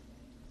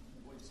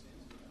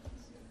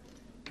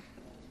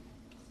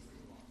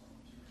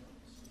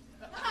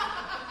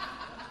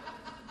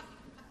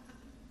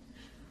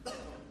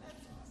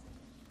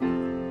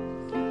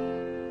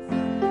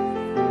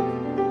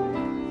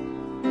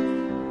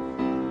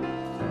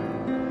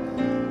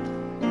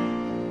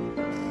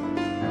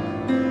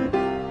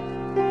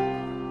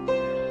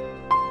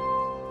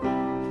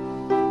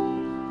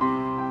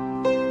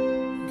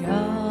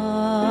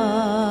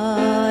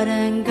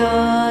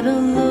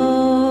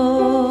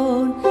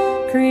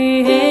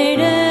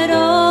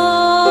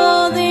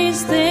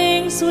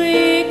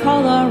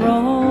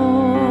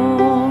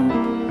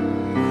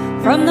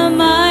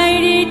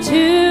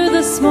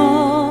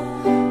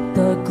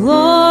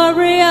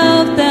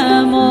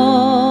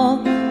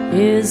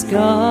is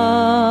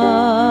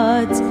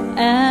God's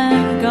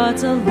and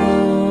God's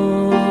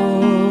alone.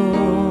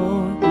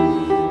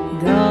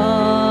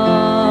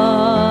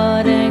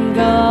 God and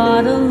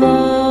God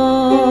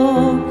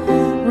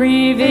alone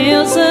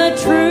reveals the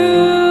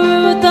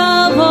truth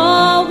of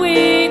all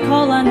we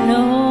call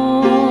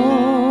unknown.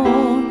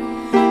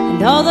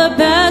 And all the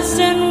best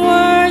and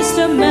worst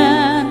of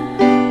men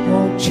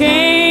won't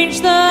change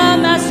the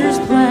Master's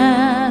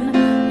plan.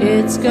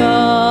 It's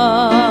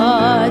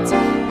God's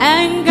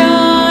and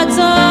God's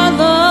alone.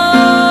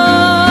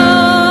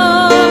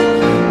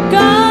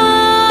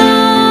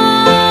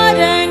 God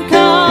and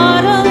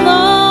God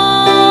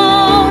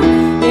alone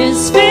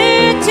is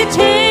fit to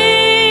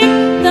take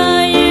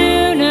the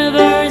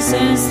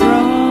universe's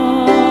throne.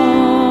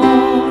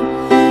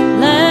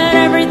 Let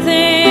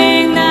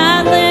everything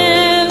that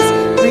lives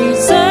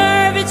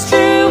preserve its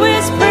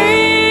truest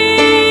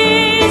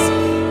praise.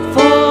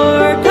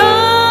 For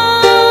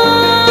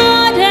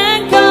God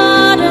and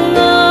God alone.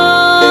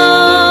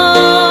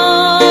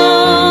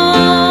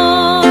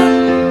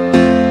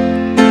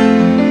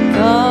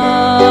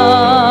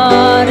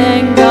 God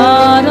and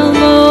God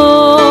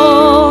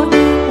alone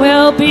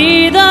will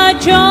be the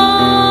joy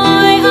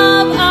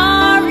of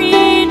our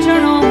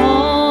eternal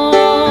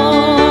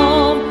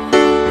home.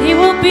 He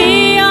will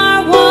be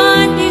our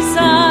one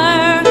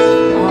desire.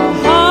 Our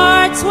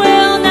hearts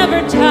will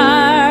never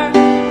tire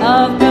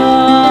of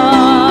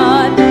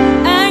God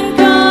and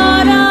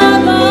God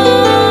alone.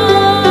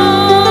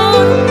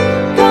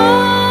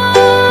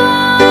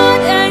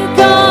 God and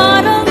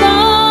God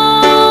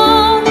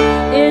alone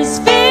is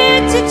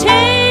fit to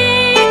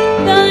take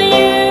the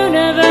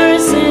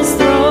universe's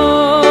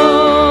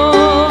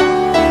throne.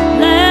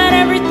 Let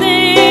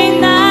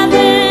everything that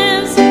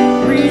lives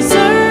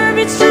preserve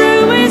its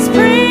truest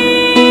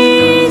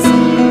praise.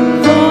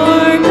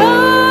 For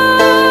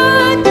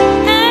God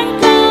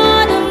and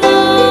God alone.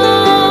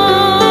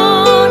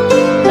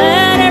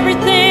 Let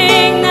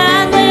everything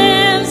that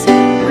lives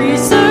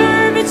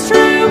preserve its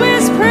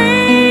truest praise.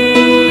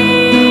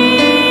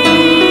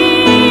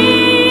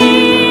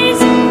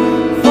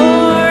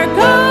 For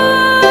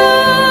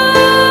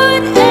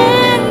God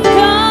and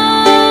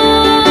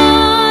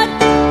God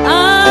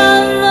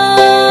alone.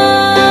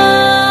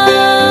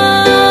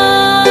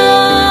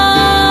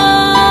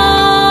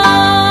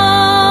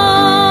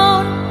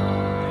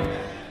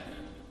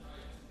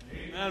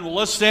 Amen. Well,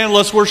 let's stand.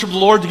 Let's worship the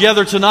Lord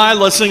together tonight.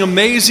 Let's sing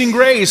Amazing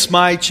Grace.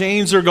 My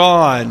chains are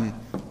gone.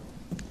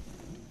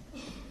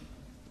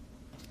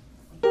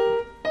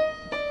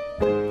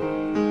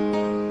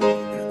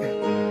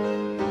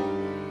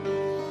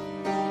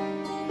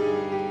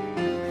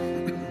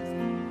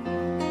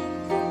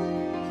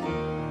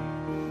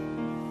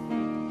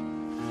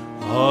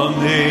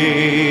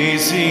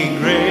 Amazing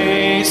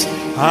grace,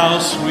 how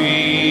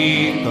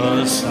sweet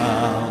the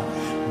sound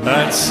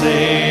that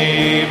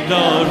saved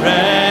a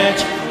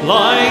wretch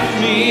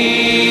like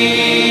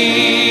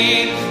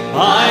me.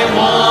 I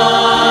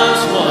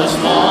once was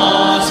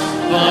lost,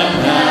 but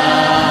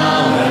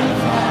now am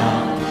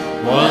found,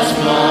 was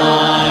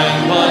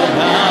blind, but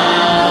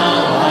now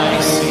I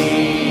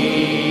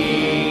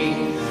see.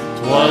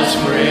 'Twas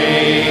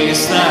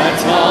grace that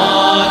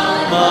taught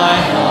my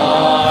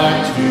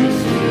heart to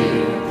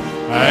fear,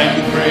 and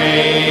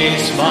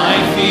grace my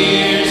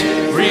fears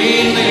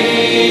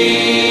relieve.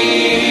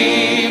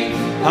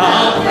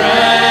 How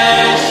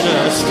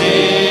precious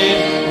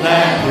did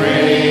that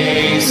grace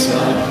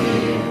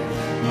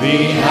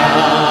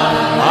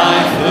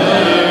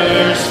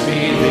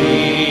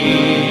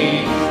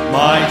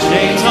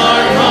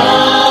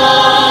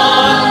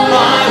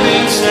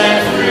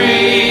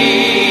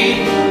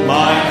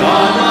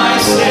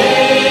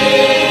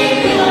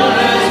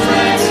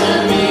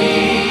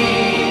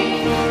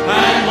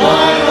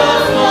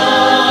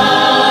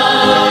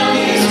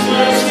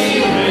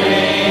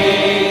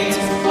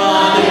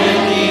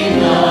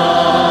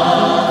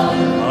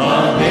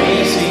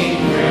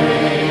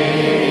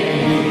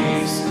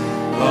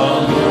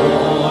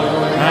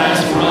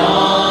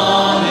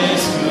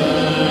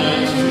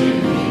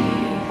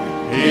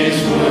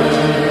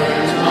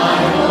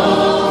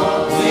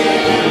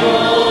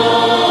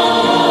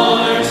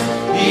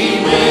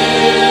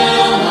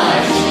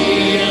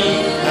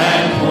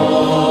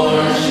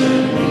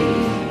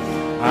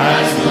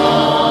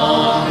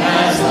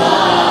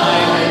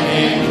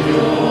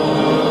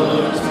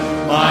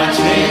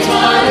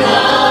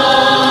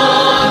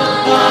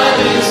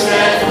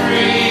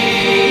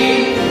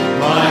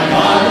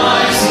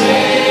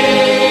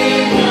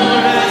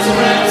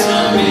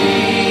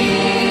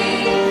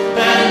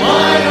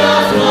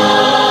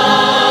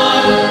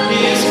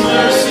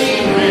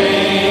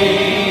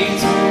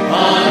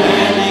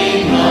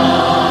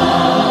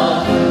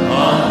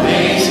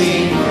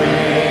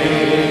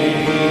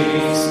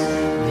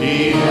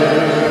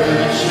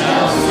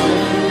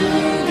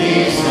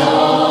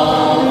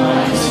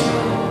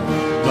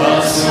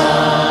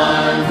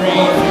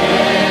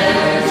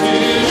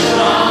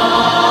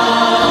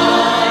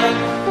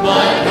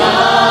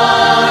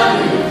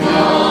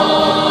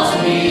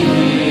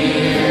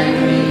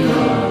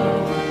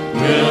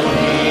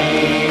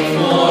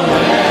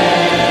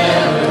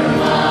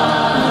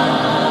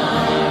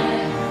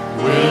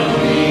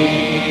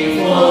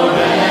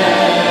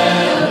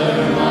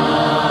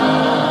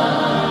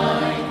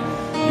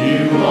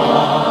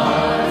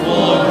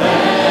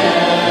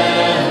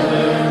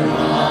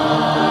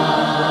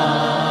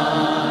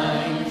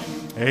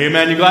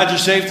Amen. You glad you're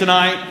safe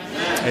tonight?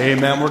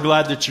 Amen. We're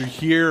glad that you're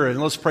here,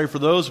 and let's pray for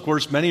those. Of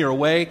course, many are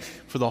away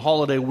for the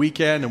holiday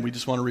weekend, and we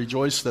just want to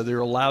rejoice that they're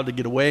allowed to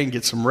get away and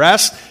get some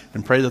rest,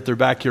 and pray that they're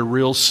back here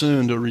real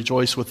soon to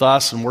rejoice with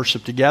us and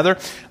worship together.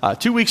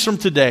 2 weeks from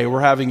today,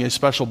 we're having a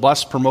special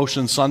bus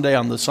promotion Sunday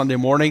on the Sunday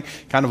morning,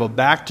 kind of a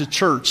back to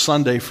church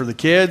Sunday for the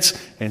kids,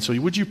 and so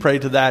would you pray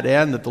to that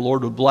end that the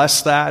Lord would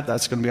bless that?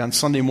 That's going to be on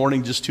Sunday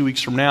morning, just 2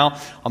 weeks from now,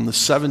 on the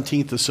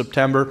 17th of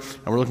September,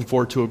 and we're looking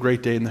forward to a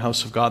great day in the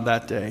house of God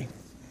that day.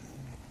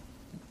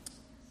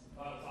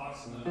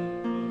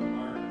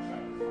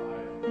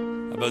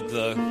 About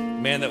the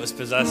man that was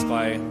possessed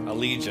by a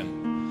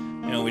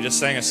legion. We just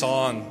sang a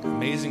song,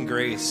 Amazing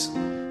Grace,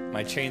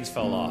 my chains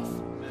fell off.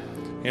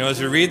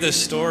 As we read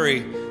this story,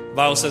 the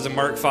Bible says in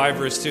Mark 5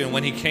 verse 2, and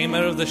when he came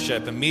out of the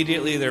ship,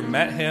 immediately there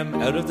met him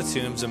out of the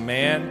tombs a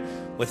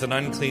man with an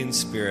unclean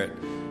spirit,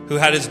 who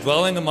had his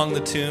dwelling among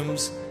the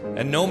tombs,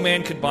 and no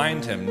man could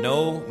bind him,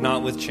 no,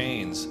 not with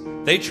chains.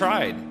 They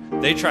tried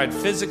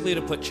physically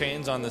to put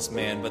chains on this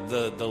man, but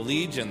the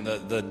legion,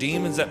 the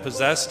demons that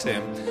possessed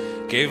him,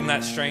 gave him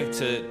that strength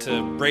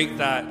to break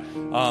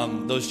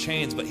those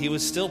chains, but he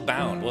was still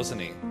bound, wasn't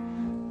he?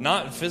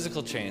 Not in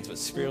physical chains, but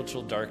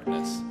spiritual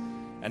darkness.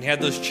 And he had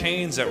those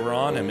chains that were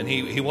on him, and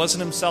he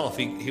wasn't himself.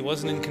 He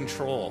wasn't in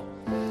control.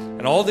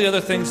 And all the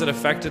other things that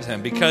affected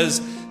him,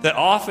 because that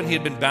often he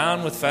had been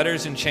bound with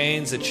fetters and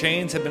chains. The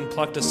chains had been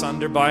plucked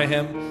asunder by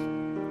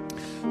him,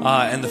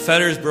 and the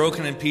fetters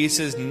broken in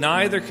pieces.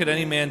 Neither could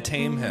any man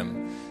tame him.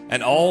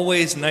 And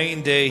always, night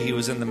and day, he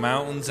was in the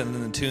mountains and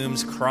in the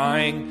tombs,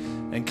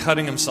 crying and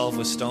cutting himself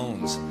with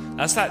stones.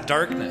 That's that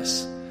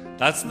darkness.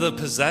 That's the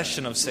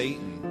possession of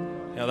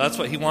Satan. That's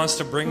what he wants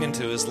to bring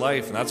into his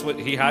life, and that's what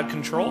he had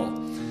control.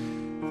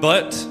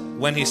 But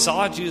when he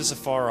saw Jesus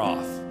afar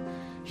off,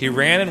 he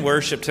ran and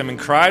worshipped him and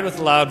cried with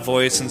a loud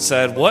voice and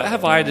said, "What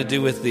have I to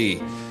do with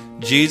thee,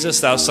 Jesus,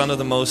 thou Son of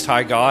the Most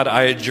High God?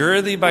 I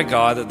adjure thee by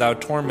God that thou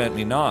torment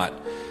me not."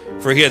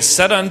 For he had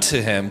said unto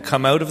him,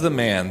 "Come out of the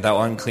man, thou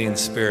unclean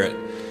spirit."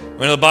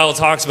 When the Bible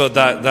talks about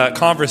that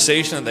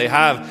conversation that they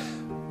have,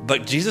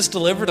 but Jesus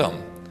delivered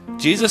him.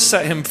 Jesus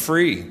set him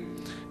free.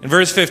 In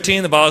verse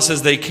 15, the Bible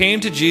says, they came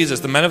to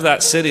Jesus, the men of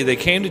that city, they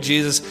came to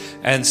Jesus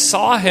and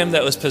saw him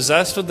that was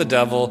possessed with the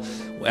devil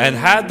and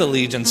had the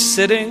legion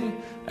sitting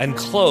and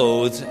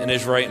clothed in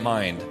his right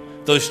mind.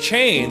 Those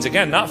chains,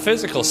 again, not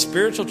physical,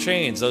 spiritual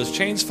chains, those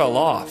chains fell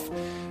off,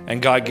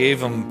 and God gave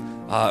him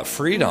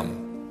freedom.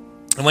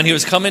 And when he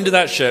was come into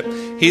that ship,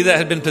 he that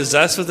had been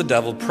possessed with the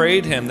devil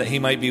prayed him that he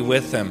might be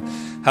with him.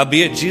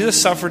 Howbeit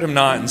Jesus suffered him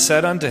not, and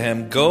said unto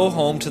him, Go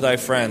home to thy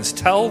friends,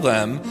 tell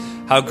them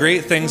how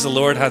great things the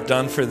Lord hath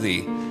done for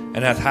thee, and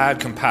hath had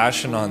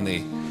compassion on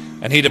thee.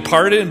 And he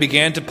departed and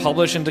began to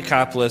publish in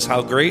Decapolis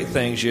how great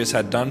things Jesus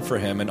had done for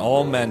him, and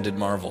all men did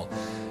marvel.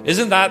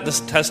 Isn't that the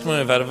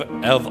testimony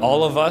of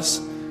all of us?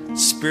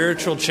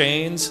 Spiritual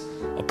chains,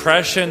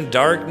 oppression,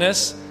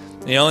 darkness,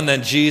 and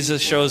then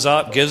Jesus shows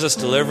up, gives us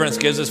deliverance,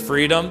 gives us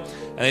freedom,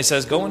 and he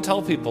says, go and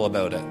tell people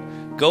about it.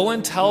 Go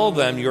and tell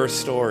them your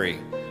story.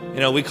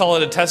 We call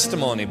it a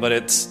testimony, but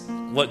it's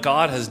what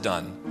God has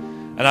done.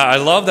 And I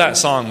love that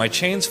song, My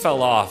Chains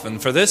Fell Off.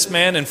 And for this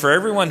man and for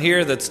everyone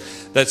here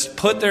that's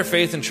put their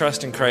faith and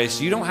trust in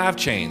Christ, you don't have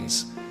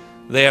chains.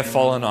 They have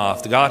fallen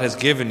off. God has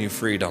given you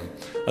freedom.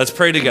 Let's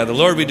pray together.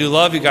 Lord, we do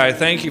love you, God. I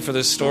thank you for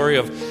this story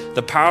of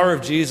the power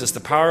of Jesus, the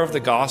power of the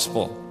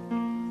gospel.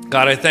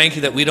 God, I thank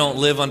you that we don't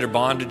live under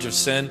bondage of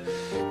sin.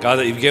 God,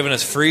 that you've given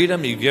us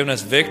freedom, you've given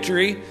us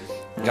victory.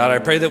 God, I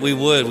pray that we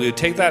would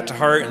take that to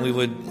heart, and we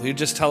would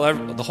just tell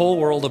the whole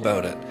world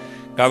about it.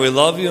 God, we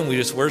love you, and we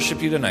just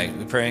worship you tonight.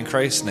 We pray in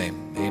Christ's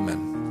name.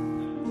 Amen.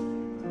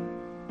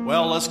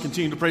 Well, let's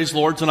continue to praise the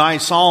Lord tonight.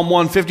 Psalm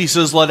 150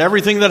 says, Let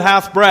everything that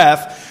hath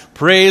breath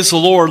praise the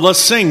Lord. Let's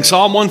sing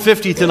Psalm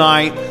 150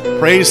 tonight.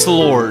 Praise the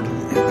Lord.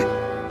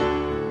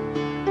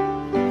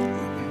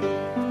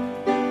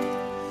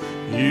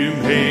 You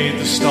made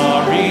the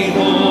starry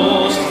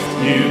host,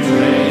 you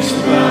placed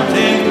the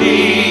mountain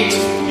peaks,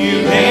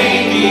 you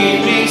made the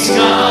evening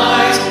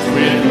skies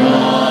with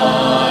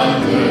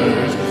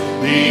wonders.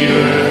 The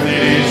earth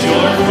is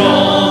your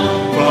throne,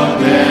 from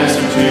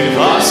desert to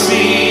the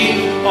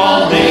sea,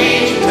 all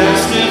nature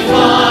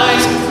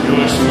testifies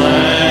your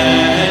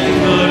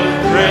splendor.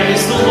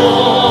 Praise the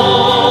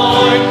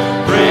Lord,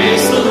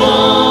 praise the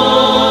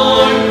Lord.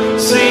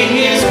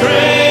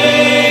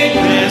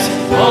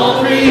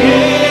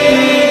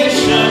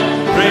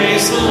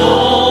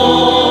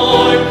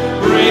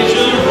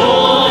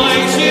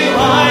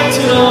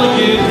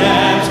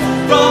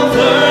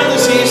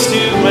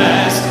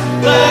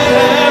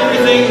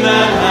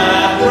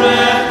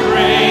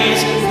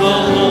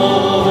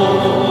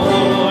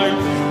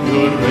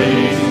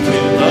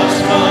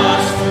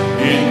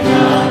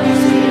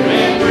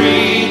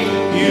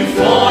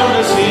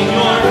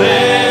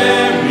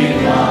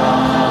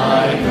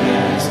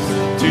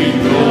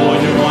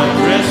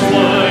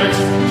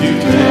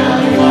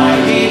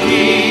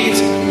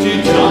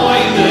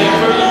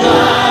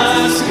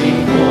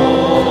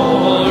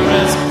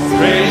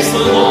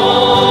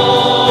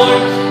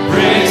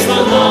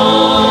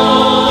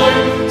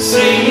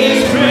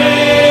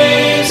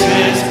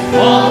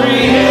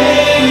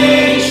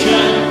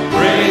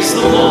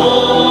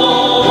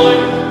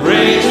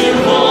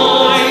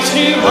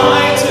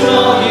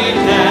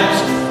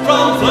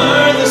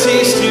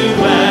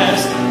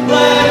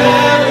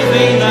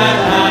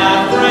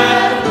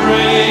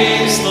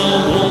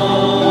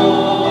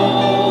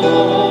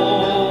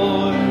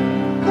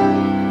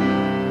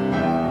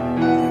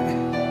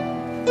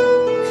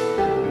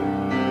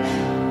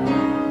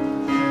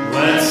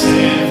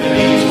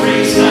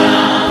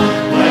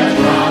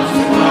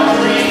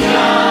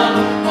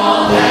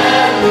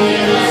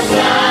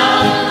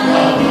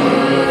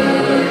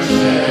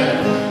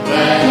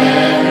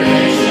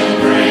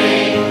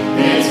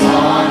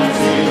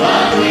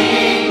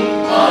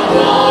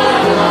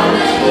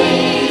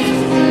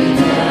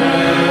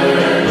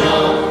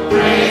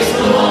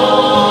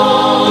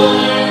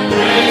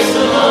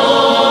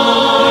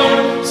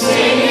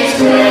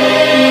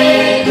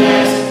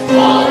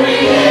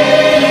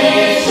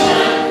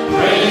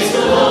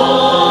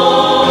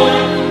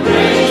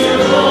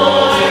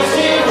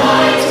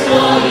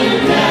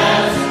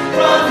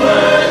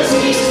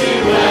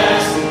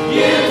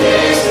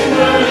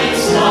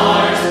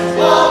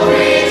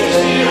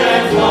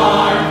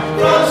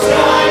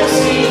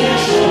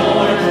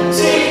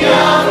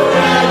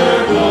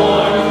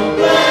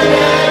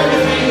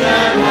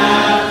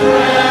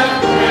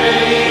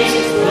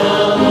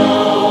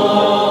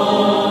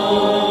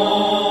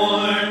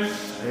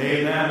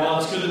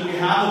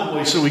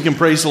 voice that we can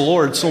praise the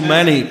Lord. So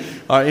many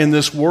in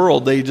this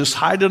world, they just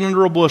hide it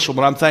under a bushel.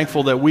 But I'm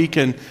thankful that we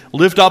can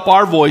lift up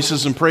our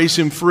voices and praise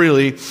Him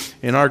freely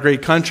in our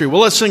great country.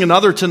 Well, let's sing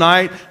another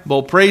tonight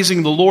about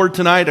praising the Lord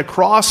tonight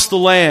across the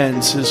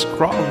lands. His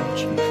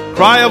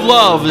cry of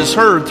love is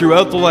heard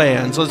throughout the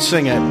lands. Let's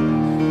sing it.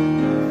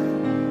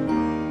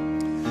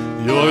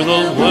 You're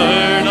the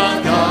Word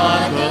of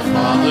God the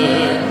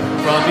Father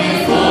from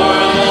before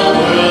the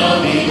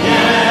world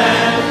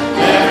began.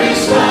 Every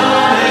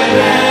star and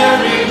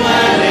every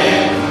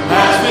planet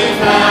has been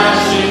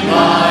fashioned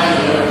by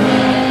your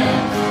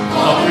hand.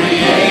 All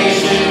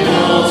creation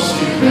holds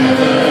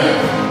together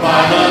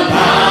by the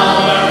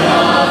power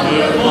of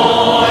your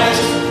voice.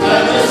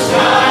 Let the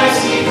skies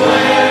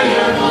declare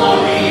your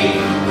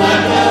glory. Let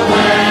the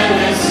land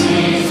and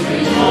seas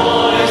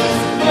rejoice.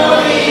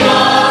 You're the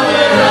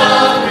author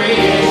of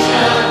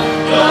creation.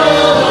 You're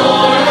the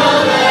Lord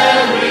of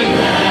every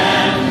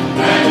man.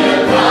 And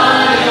your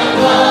cry of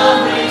love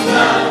rings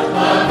out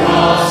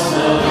across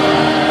the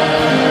land.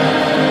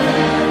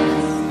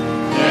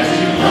 Yes,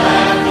 you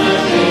left the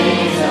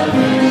chains of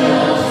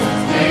angels,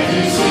 came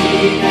to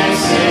seek and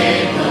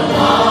save the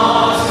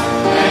lost,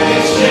 and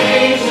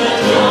exchanged the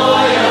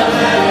joy of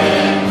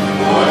heaven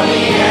for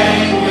the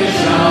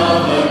anguish of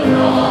the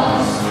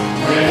cross.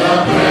 With a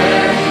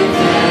prayer you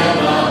fed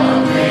the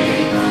hungry,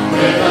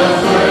 with a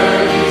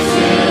word you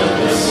stilled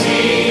the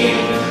sea,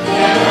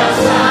 and how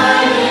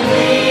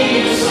silently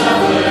you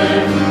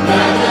suffered,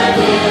 that the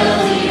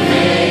guilty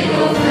may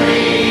go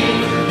free.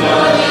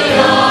 You're the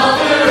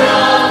author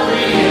of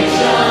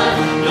creation,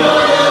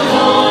 you're the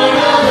Lord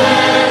of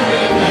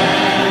every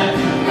man,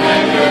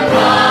 and your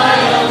cry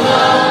of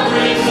love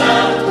rings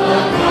out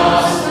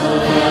across the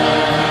land.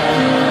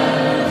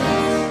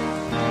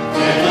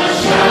 With a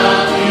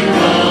shout you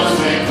rose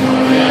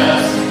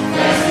victorious,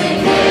 wresting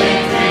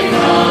victory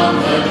from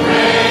the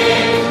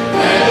grave,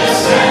 and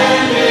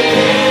ascended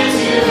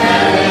into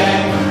heaven,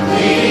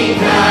 leading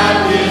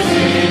captives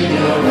in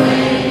your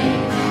reign.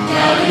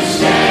 Now you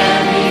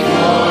stand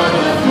before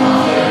the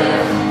Father,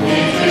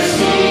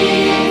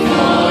 interceding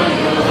for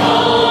your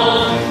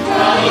own.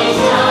 Now these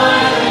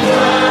trials and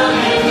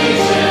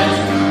tribulations,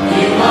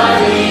 you are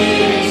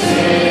leading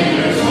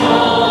sinners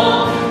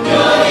home.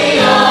 You're the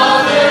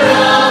author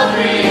of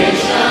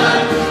creation,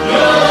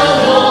 you're the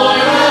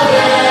Lord of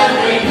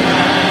every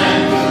man,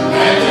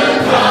 and your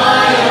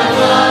cry of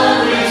love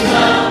rings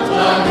out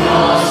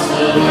across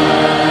the lands.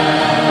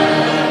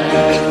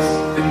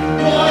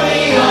 You're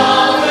the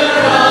author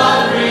of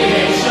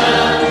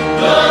creation,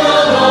 you're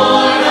the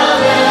Lord of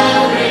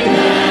every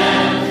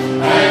man,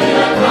 and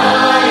your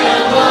cry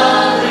of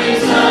love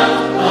rings out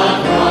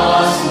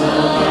across the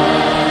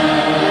lands.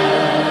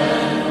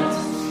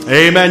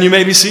 Amen. You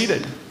may be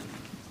seated.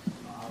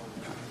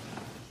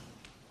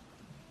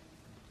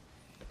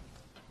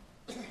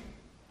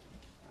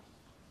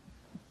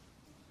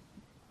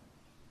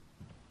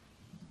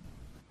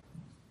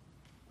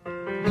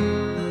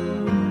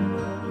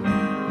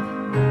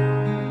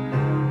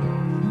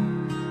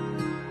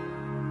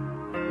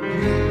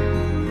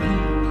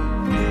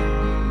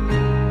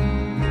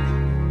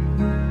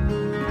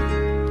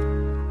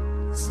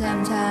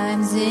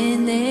 Sometimes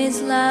in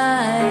this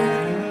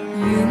life,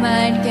 you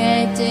might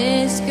get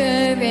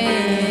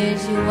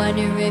discouraged. You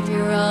wonder if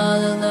you're all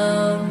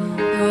alone,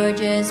 you're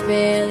just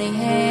barely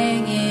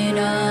hanging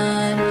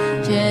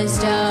on. Just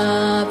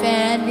stop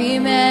and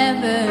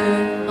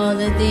remember all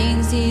the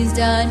things He's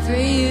done for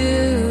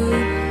you.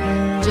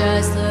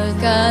 Just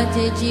look up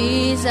to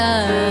Jesus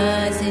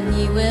and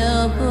He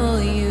will pull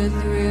you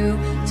through.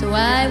 So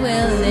I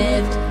will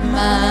lift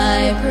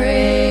my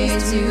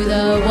praise to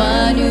the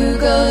one who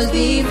goes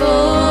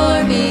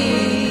before me.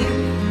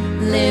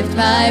 Lift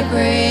my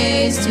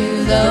praise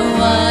to the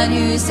one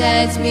who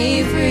sets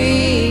me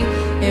free.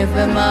 If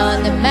I'm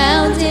on the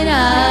mountain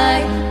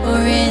high or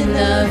in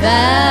the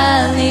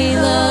valley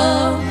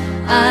low,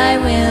 I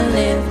will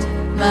lift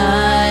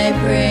my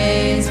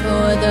praise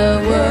for the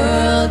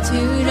world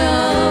to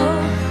know.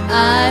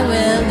 I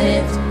will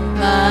lift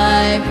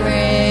my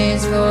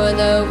praise for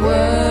the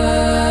world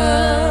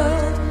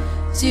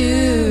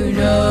to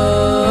know.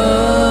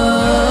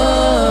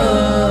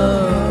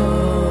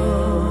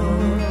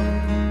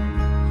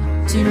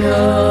 To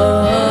know.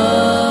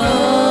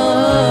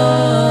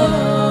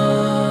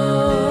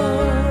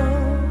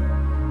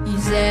 You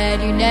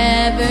said you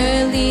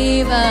never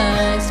leave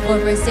us or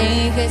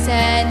forsake us,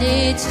 and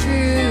it's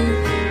true.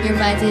 You're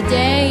my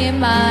today and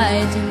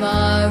my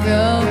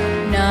tomorrow,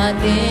 not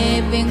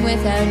living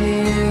without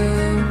you.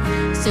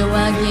 So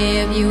I'll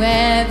give you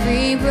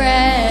every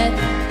breath,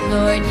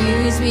 Lord,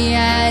 use me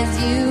as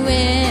you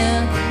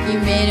will. You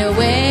made a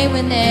way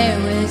when there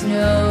was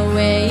no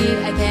way.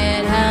 I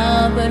can't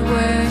help but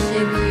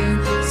worship you.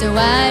 So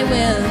I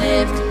will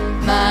lift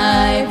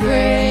my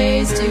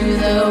praise to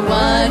the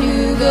one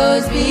who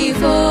goes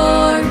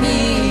before me.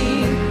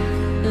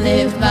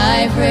 Lift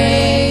my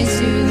praise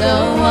to the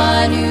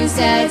one who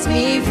sets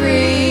me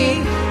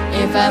free.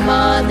 If I'm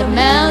on the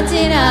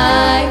mountain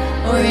high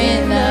or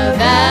in the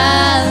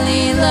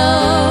valley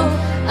low,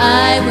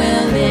 I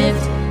will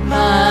lift my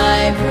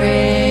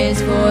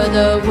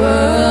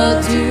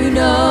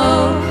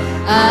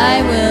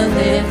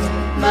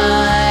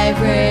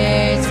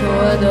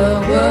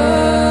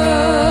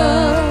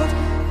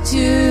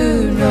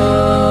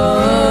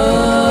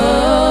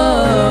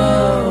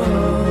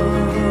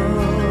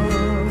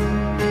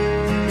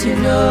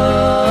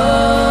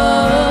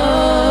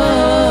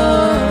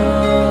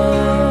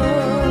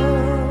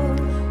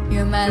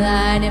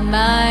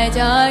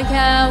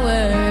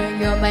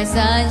my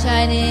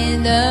sunshine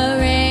in the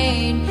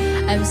rain.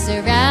 I'm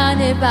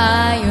surrounded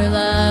by your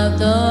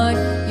love, Lord.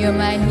 You're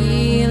my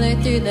healer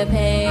through the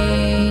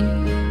pain.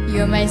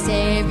 You're my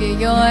savior,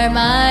 you're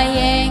my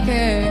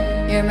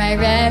anchor. You're my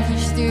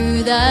refuge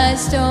through the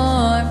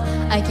storm.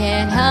 I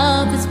can't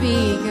help but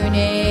speak your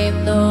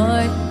name,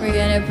 Lord. We're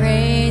gonna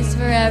praise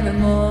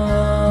forevermore.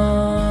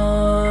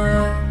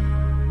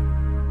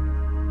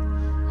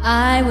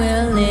 I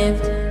will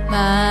lift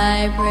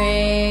my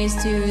praise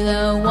to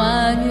the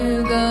one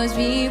who goes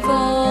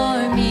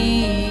before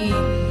me.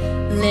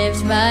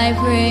 Lift my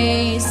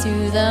praise to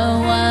the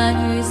one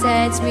who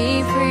sets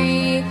me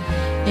free.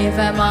 If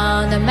I'm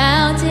on the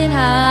mountain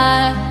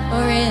high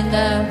or in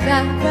the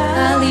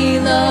valley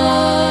low,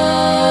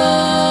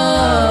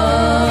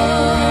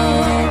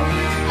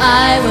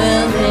 I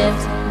will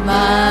lift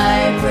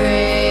my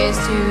praise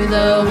to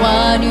the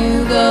one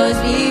who goes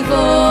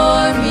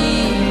before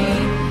me.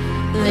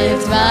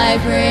 Lift my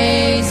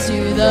praise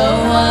to the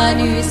one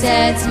who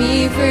sets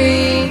me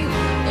free.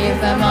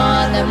 If I'm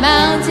on the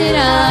mountain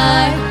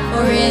high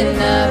or in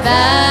the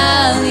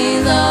valley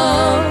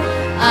low,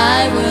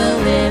 I will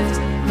lift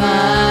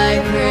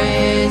my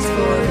praise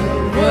for the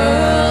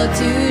world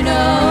to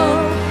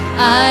know.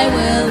 I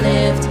will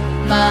lift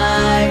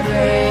my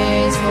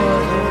praise for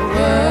the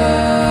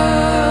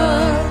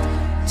world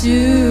to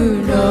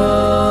know.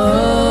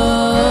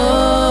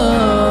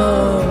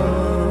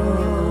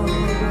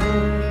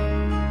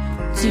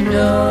 To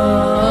know.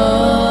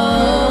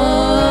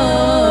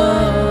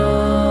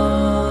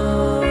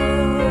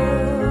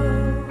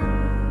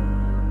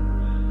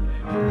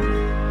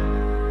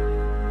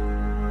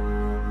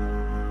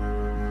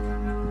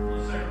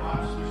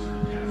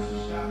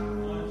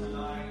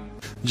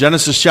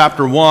 Genesis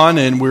chapter 1,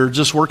 and we're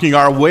just working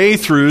our way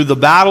through the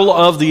battle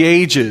of the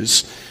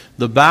ages.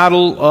 The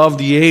battle of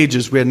the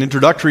ages. We had an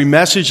introductory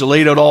message that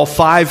laid out all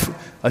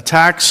 5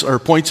 attacks or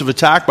points of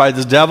attack by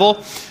the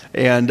devil.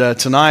 And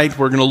tonight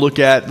we're going to look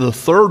at the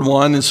third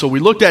one. And so we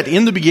looked at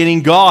in the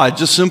beginning God,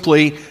 just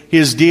simply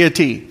his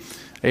deity.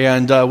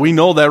 And we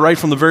know that right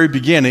from the very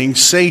beginning,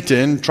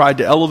 Satan tried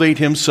to elevate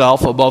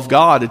himself above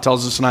God. It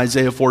tells us in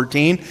Isaiah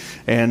 14,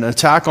 and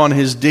attack on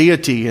his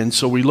deity. And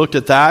so we looked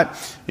at that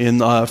in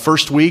the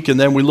first week, and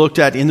then we looked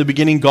at in the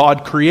beginning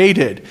God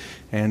created.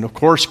 And of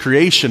course,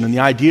 creation and the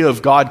idea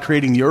of God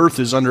creating the earth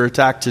is under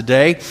attack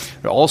today.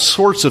 There are all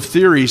sorts of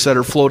theories that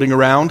are floating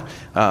around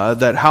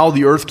that how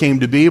the earth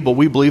came to be, but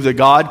we believe that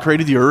God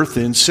created the earth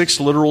in 6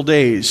 literal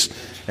days.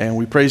 And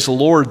we praise the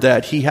Lord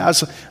that he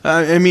has,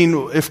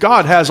 if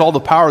God has all the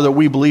power that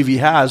we believe he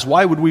has,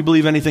 why would we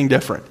believe anything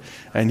different?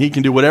 And he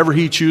can do whatever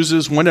he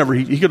chooses, whenever.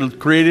 He could have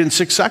created it in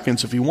 6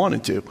 seconds if he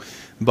wanted to.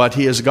 But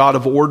he is a God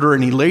of order,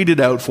 and he laid it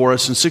out for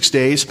us in 6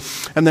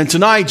 days. And then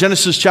tonight,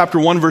 Genesis chapter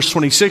 1, verse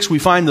 26, we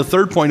find the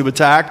third point of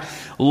attack.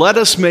 Let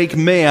us make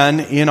man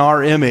in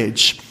our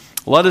image.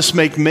 Let us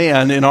make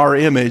man in our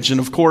image. And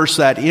of course,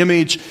 that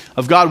image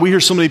of God, we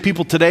hear so many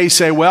people today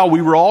say, well,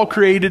 we were all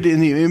created in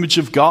the image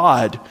of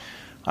God.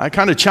 I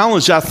kind of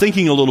challenge that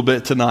thinking a little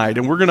bit tonight,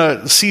 and we're going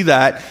to see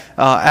that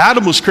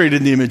Adam was created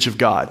in the image of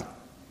God.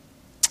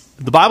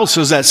 The Bible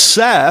says that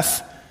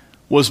Seth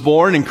was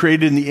born and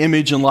created in the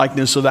image and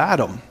likeness of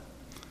Adam.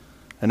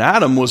 And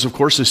Adam was, of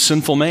course, a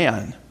sinful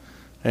man.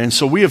 And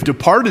so we have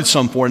departed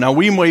somewhere. Now,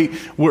 we're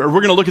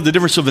going to look at the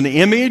difference of an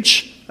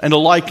image and a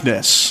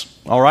likeness.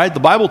 All right? The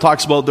Bible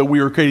talks about that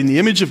we were created in the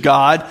image of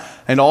God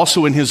and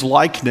also in his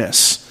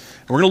likeness.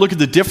 We're going to look at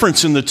the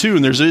difference in the two,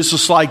 and there's a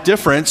slight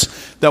difference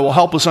that will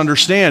help us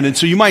understand. And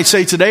so you might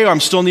say today, I'm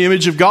still in the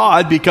image of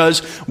God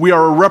because we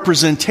are a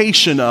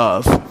representation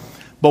of,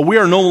 but we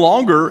are no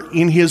longer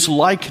in his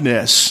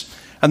likeness.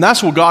 And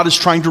that's what God is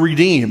trying to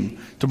redeem,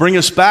 to bring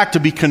us back to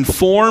be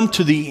conformed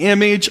to the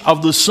image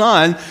of the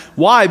Son.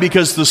 Why?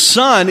 Because the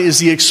Son is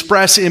the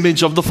express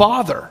image of the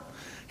Father.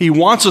 He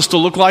wants us to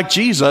look like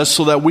Jesus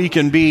so that we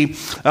can be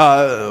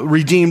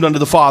redeemed unto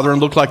the Father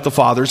and look like the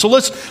Father. So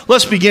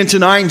let's begin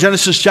tonight in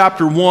Genesis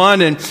chapter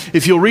 1. And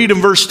if you'll read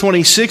in verse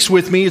 26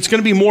 with me, it's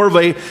going to be more of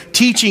a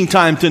teaching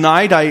time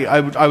tonight.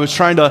 I was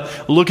trying to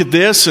look at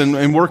this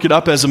and work it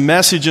up as a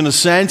message in a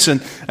sense.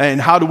 And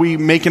how do we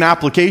make an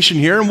application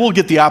here? And we'll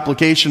get the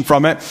application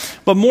from it.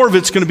 But more of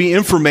it's going to be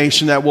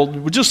information that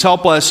will just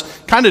help us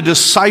kind of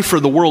decipher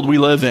the world we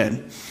live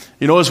in.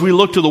 You know, as we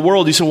look to the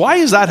world, you say, why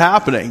is that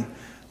happening?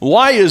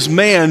 Why is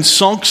man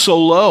sunk so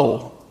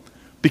low?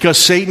 Because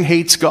Satan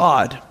hates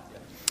God.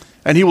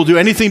 And he will do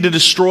anything to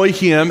destroy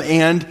him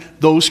and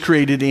those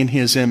created in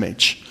his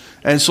image.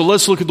 And so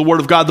let's look at the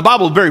Word of God. The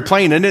Bible is very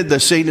plain, isn't it,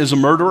 that Satan is a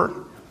murderer?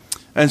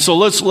 And so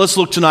let's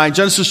look tonight,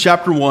 Genesis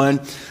chapter 1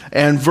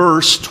 and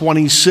verse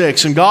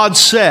 26. And God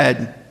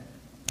said,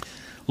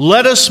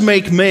 let us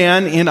make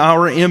man in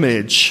our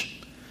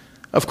image.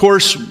 Of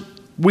course,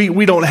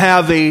 we don't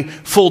have a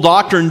full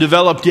doctrine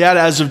developed yet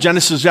as of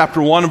Genesis chapter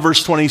 1 and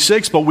verse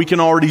 26, but we can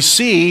already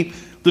see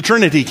the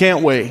Trinity,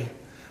 can't we?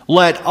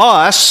 Let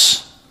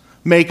us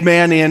make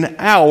man in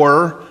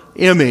our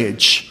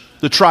image,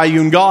 the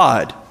triune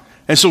God.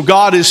 And so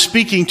God is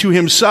speaking to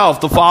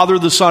himself, the Father,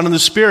 the Son, and the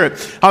Spirit.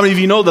 How many of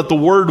you know that the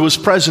Word was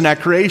present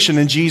at creation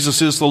and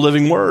Jesus is the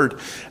living Word?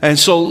 And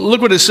so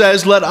look what it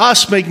says, let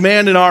us make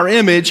man in our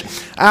image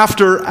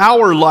after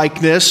our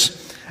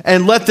likeness,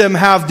 and let them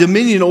have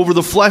dominion over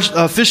the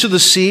fish of the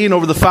sea, and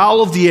over the fowl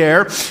of the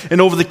air,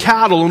 and over the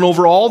cattle, and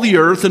over all the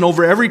earth, and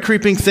over every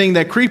creeping thing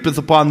that creepeth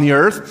upon the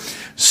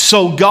earth.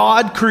 So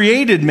God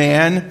created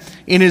man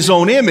in his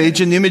own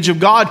image. In the image of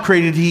God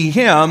created he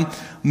him.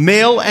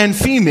 Male and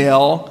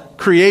female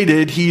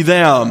created he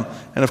them.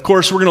 And of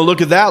course, we're going to look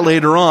at that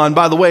later on.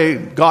 By the way,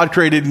 God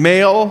created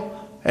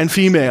male and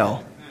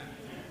female.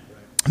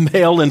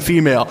 Male and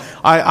female.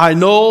 I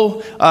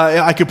know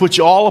I could put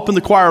you all up in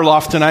the choir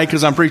loft tonight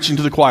because I'm preaching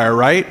to the choir,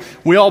 right?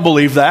 We all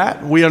believe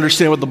that. We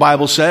understand what the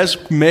Bible says.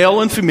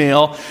 Male and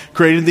female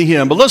created the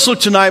him. But let's look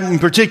tonight in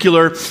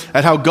particular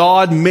at how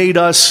God made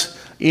us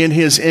in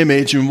his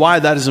image and why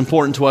that is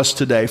important to us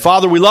today.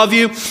 Father, we love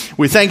you.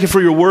 We thank you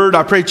for your word.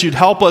 I pray that you'd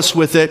help us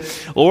with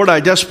it. Lord, I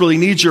desperately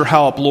need your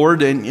help,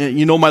 Lord. And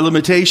you know my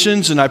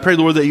limitations. And I pray,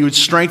 Lord, that you would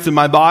strengthen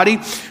my body.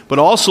 But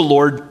also,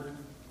 Lord,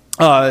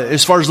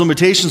 as far as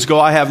limitations go,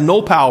 I have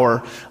no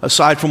power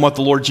aside from what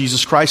the Lord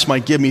Jesus Christ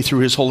might give me through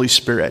his Holy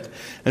Spirit.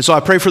 And so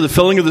I pray for the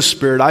filling of the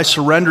Spirit. I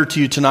surrender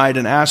to you tonight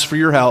and ask for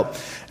your help.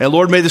 And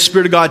Lord, may the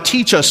Spirit of God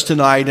teach us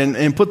tonight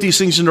and put these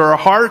things into our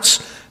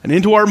hearts and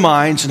into our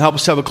minds and help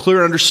us to have a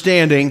clear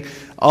understanding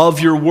of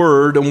your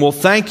word. And we'll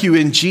thank you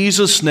in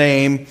Jesus'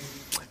 name.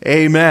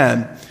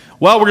 Amen.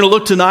 Well, we're going to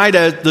look tonight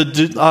at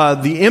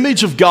the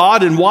image of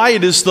God and why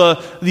it is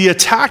the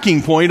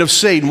attacking point of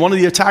Satan, one of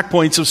the attack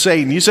points of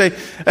Satan. You say,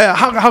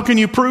 how can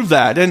you prove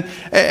that?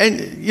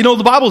 And you know,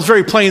 the Bible is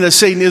very plain that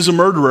Satan is a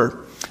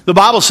murderer. The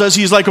Bible says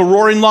he's like a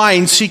roaring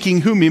lion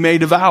seeking whom he may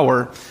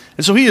devour.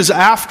 And so he is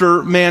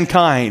after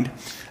mankind.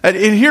 And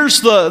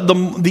here's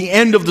the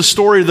end of the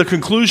story, the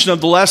conclusion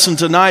of the lesson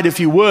tonight, if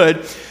you would.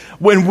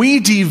 When we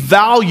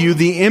devalue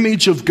the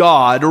image of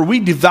God, or we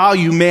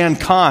devalue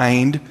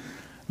mankind,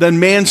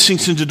 then man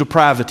sinks into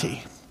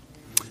depravity.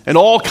 And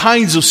all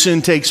kinds of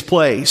sin takes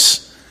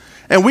place.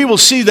 And we will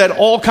see that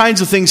all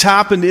kinds of things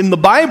happened in the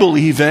Bible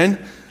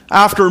even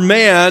after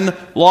man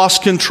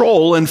lost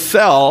control and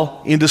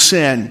fell into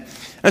sin.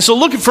 And so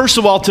look at, first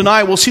of all,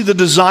 tonight we'll see the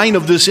design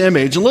of this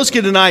image. And let's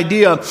get an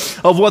idea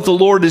of what the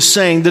Lord is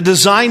saying, the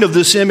design of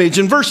this image.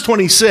 In verse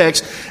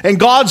 26, and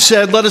God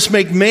said, let us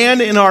make man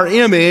in our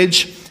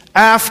image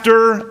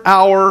after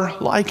our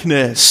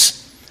likeness.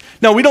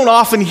 Now, we don't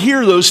often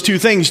hear those two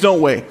things,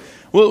 don't we?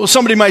 Well,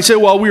 somebody might say,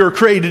 well, we were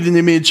created in the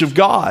image of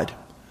God.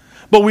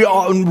 But we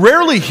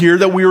rarely hear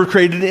that we were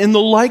created in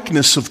the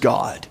likeness of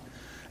God.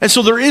 And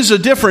so there is a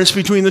difference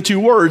between the two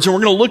words, and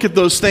we're going to look at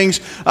those things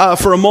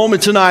for a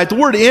moment tonight. The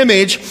word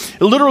image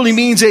literally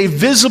means a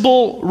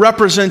visible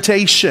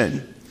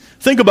representation.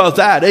 Think about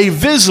that, a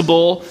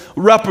visible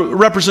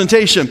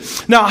representation.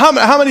 Now,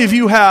 how many of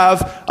you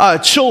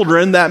have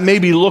children that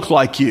maybe look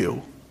like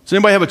you? Does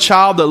anybody have a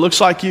child that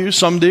looks like you?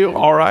 Some do,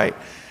 all right.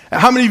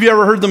 How many of you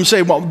ever heard them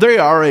say, well, they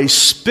are a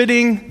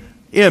spitting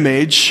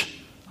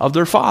image of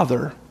their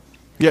father?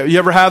 Yeah, you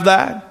ever have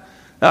that?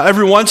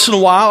 Every once in a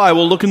while, I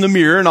will look in the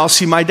mirror and I'll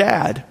see my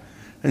dad.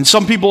 And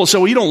some people will say,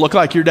 well, you don't look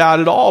like your dad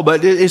at all.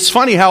 But it's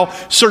funny how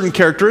certain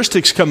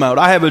characteristics come out.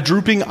 I have a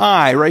drooping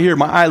eye right here.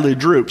 My eyelid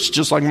droops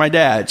just like my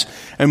dad's.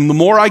 And the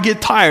more I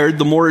get tired,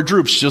 the more it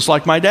droops just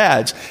like my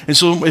dad's. And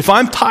so if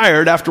I'm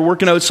tired after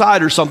working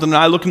outside or something and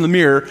I look in the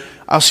mirror,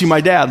 I'll see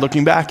my dad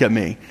looking back at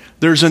me.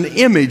 There's an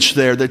image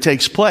there that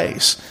takes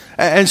place.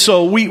 And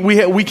so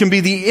we can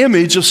be the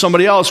image of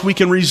somebody else. We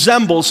can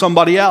resemble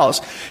somebody else.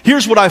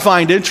 Here's what I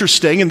find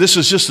interesting, and this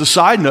is just a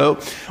side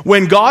note.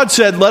 When God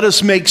said, let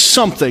us make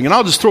something, and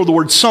I'll just throw the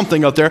word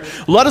something out there.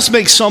 Let us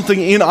make something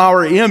in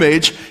our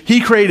image. He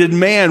created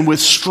man with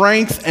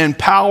strength and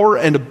power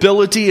and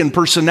ability and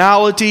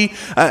personality.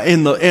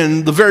 In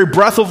the very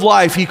breath of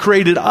life, he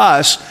created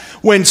us.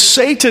 When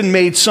Satan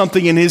made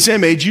something in his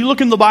image, you look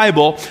in the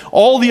Bible,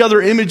 all the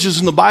other images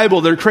in the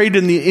Bible that are created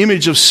in the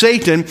image of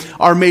Satan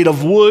are made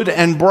of wood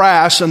and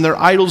brass, and they're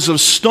idols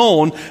of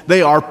stone.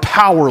 They are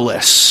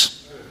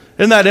powerless.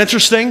 Isn't that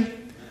interesting?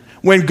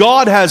 When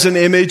God has an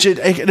image, it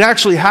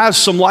actually has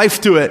some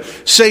life to it.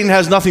 Satan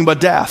has nothing but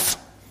death.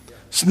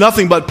 It's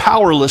nothing but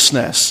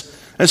powerlessness.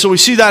 And so we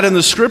see that in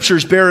the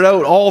scriptures, bear it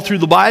out all through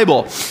the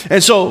Bible.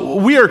 And so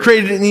we are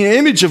created in the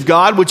image of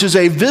God, which is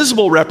a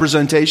visible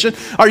representation.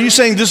 Are you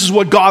saying this is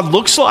what God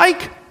looks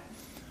like?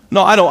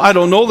 No, I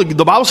don't know.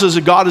 The Bible says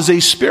that God is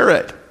a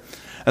spirit.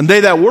 And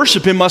they that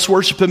worship him must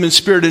worship him in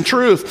spirit and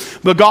truth.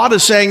 But God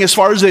is saying, as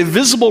far as a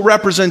visible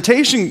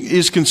representation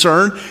is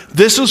concerned,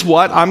 this is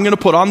what I'm going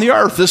to put on the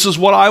earth. This is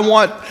what I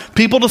want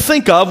people to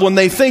think of when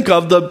they think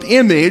of the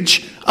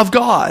image of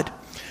God.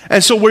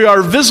 And so we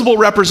are visible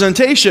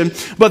representation,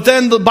 but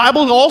then the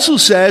Bible also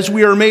says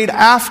we are made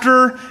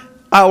after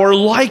our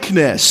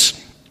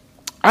likeness.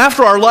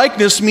 After our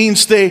likeness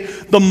means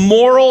the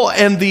moral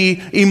and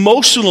the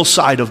emotional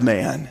side of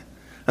man.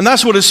 And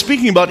that's what it's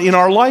speaking about in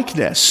our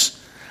likeness.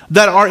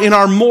 That are in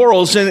our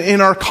morals and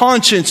in our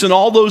conscience and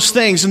all those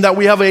things, and that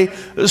we have a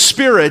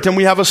spirit and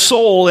we have a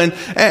soul.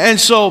 And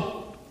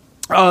so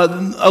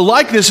a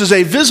likeness is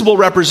a visible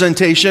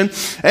representation,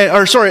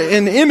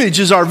 an image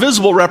is our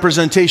visible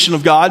representation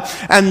of God,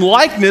 and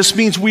likeness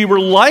means we were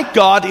like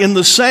God in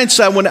the sense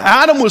that when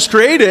Adam was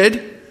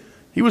created,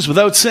 he was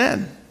without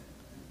sin.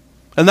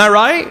 Isn't that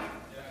right?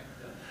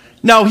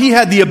 Now, he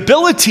had the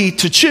ability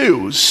to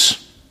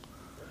choose,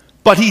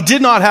 but he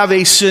did not have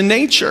a sin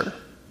nature.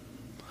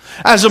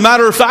 As a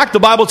matter of fact, the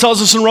Bible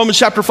tells us in Romans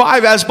chapter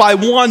 5, as by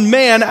one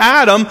man,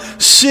 Adam,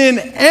 sin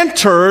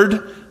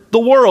entered the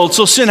world.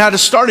 So sin had a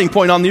starting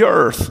point on the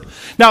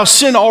earth. Now,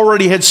 sin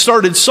already had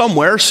started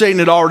somewhere. Satan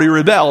had already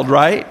rebelled,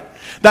 right?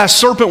 That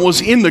serpent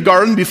was in the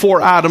garden before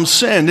Adam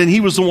sinned, and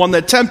he was the one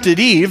that tempted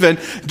Eve and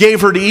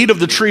gave her to eat of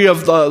the tree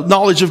of the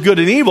knowledge of good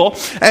and evil.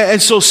 And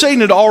so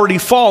Satan had already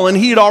fallen.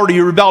 He had already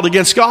rebelled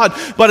against God.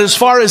 But as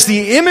far as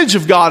the image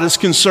of God is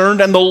concerned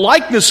and the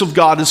likeness of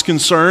God is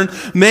concerned,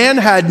 man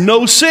had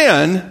no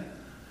sin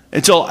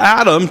until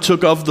Adam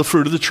took of the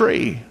fruit of the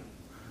tree.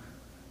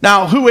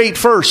 Now, who ate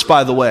first,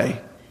 by the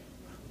way?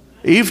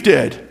 Eve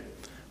did.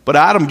 But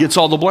Adam gets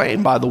all the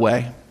blame, by the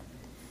way.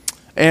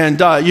 And,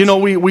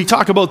 we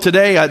talk about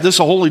today, this is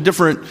a wholly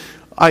different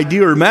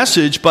idea or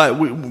message, but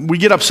we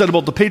get upset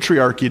about the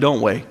patriarchy,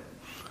 don't we?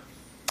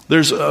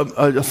 There's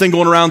a thing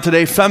going around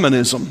today,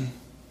 feminism.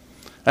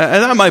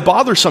 And that might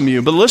bother some of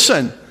you, but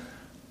listen,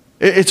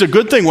 it's a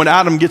good thing when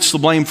Adam gets the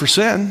blame for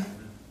sin.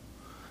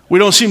 We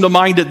don't seem to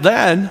mind it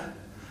then.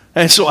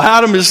 And so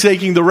Adam is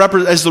taking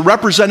as the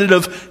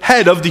representative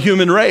head of the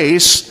human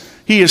race,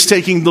 he is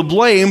taking the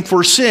blame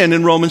for sin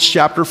in Romans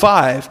chapter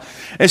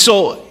 5. And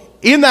so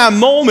in that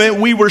moment,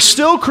 we were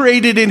still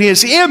created in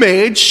his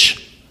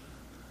image,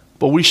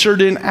 but we sure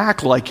didn't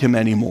act like him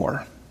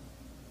anymore.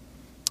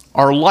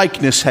 Our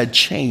likeness had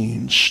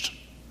changed.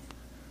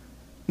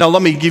 Now,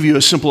 let me give you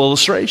a simple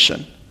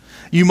illustration.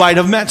 You might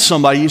have met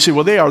somebody, you say,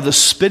 well, they are the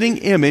spitting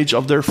image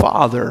of their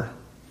father,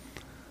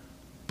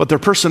 but their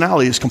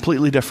personality is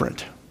completely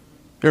different.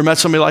 You ever met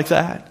somebody like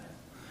that?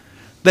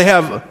 They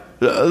have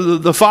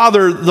the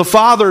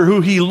father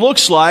who he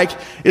looks like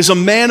is a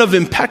man of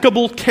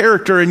impeccable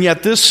character, and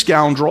yet this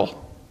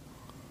scoundrel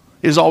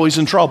is always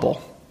in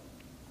trouble.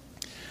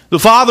 The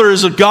father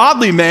is a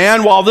godly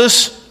man, while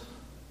this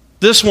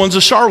one's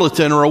a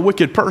charlatan or a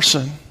wicked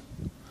person.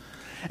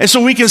 And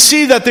so we can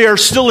see that they are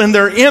still in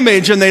their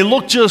image and they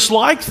look just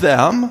like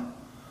them,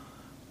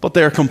 but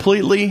they are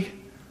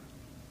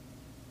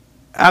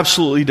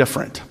absolutely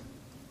different.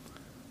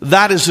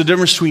 That is the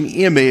difference between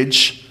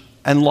image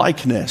and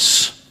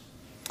likeness.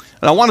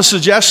 And I want to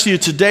suggest to you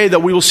today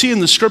that we will see in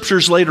the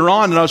scriptures later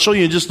on, and I'll show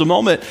you in just a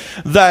moment,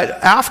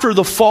 that after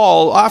the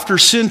fall, after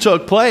sin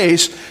took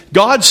place,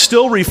 God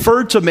still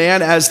referred to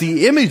man as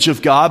the image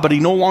of God, but he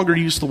no longer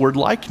used the word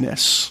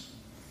likeness.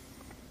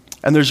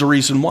 And there's a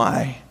reason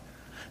why.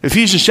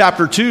 Ephesians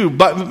chapter 2,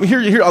 but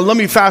here, let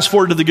me fast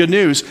forward to the good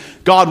news.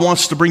 God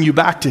wants to bring you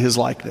back to his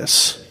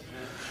likeness.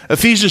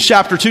 Ephesians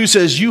chapter 2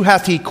 says, "You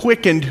hath he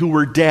quickened who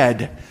were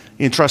dead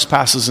in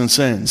trespasses and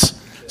sins."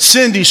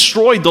 Sin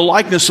destroyed the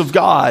likeness of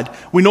God.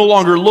 We no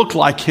longer look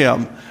like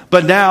him.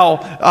 But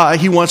now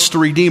he wants to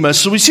redeem us.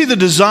 So we see the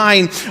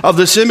design of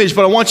this image,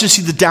 but I want you to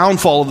see the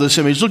downfall of this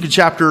image. Look at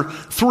chapter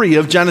 3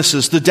 of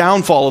Genesis, the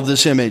downfall of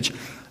this image.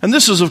 And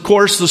this is, of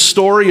course, the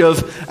story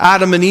of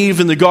Adam and Eve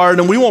in the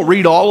garden. And we won't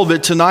read all of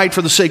it tonight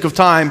for the sake of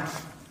time.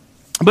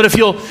 But if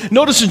you'll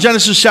notice in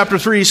Genesis chapter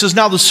 3, he says,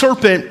 "Now the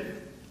serpent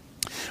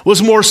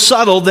was more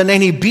subtle than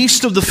any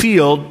beast of the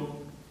field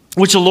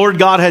which the Lord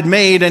God had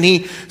made. And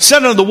he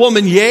said unto the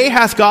woman, Yea,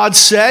 hath God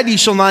said, Ye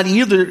shall not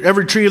eat of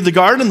every tree of the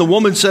garden? And the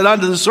woman said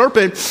unto the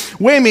serpent,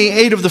 We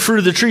may eat of the fruit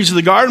of the trees of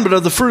the garden, but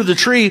of the fruit of the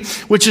tree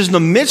which is in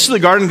the midst of the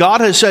garden, God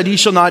has said, Ye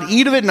shall not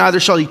eat of it, neither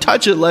shall ye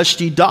touch it, lest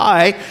ye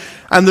die.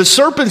 And the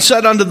serpent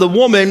said unto the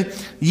woman,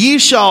 Ye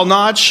shall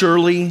not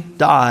surely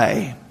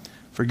die.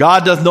 For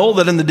God doth know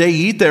that in the day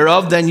ye eat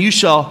thereof, then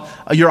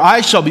your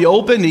eyes shall be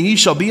opened, and ye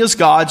shall be as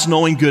gods,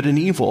 knowing good and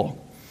evil.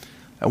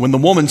 And when the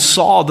woman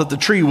saw that the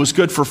tree was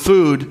good for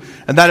food,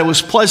 and that it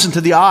was pleasant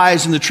to the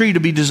eyes, and the tree to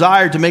be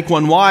desired to make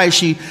one wise,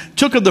 she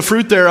took of the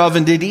fruit thereof,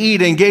 and did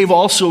eat, and gave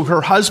also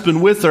her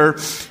husband with her,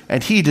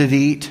 and he did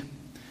eat.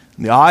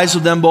 And the eyes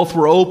of them both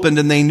were opened,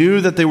 and they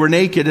knew that they were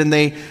naked, and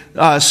they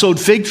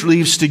sewed fig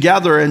leaves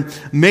together, and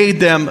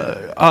made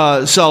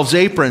themselves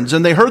aprons.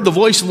 And they heard the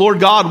voice of the Lord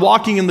God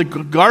walking in the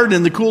garden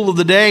in the cool of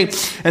the day,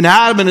 and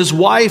Adam and his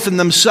wife and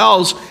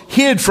themselves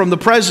hid from the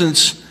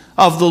presence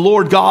of the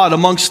Lord God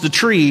amongst the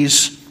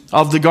trees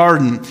of the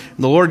garden. And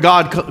the Lord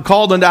God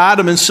called unto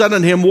Adam and said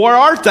unto him, Where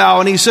art thou?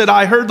 And he said,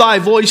 I heard thy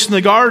voice in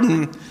the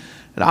garden,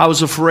 and I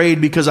was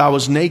afraid because I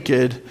was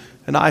naked,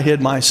 and I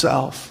hid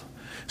myself.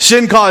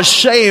 Sin caused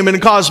shame, and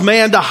it caused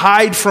man to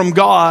hide from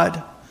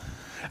God.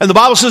 And the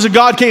Bible says that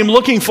God came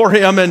looking for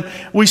him, and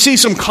we see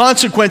some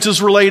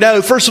consequences were laid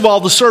out. First of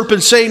all, the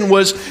serpent, Satan,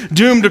 was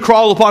doomed to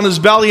crawl upon his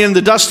belly in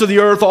the dust of the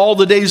earth all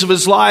the days of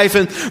his life.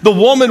 And the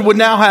woman would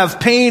now have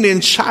pain in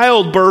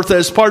childbirth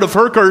as part of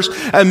her curse.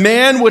 And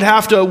man would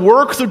have to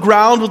work the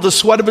ground with the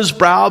sweat of his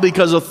brow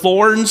because of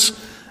thorns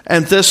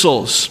and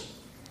thistles.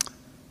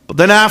 But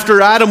then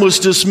after Adam was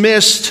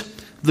dismissed,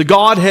 the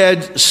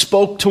Godhead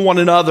spoke to one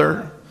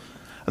another.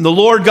 And the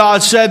Lord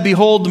God said,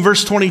 behold, in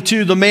verse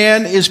 22, the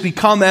man is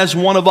become as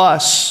one of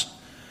us,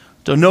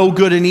 to know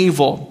good and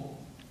evil.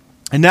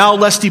 And now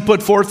lest he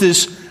put forth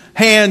his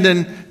hand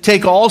and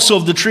take also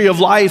of the tree of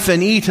life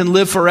and eat and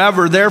live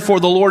forever. Therefore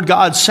the Lord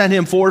God sent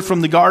him forth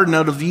from the garden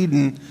out of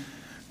Eden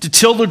to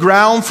till the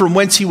ground from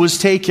whence he was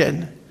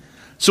taken.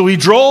 So he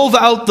drove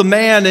out the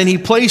man, and he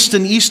placed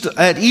at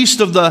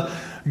east of the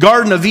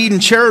Garden of Eden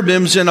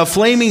cherubims and a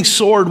flaming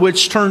sword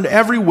which turned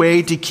every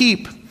way to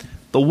keep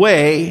the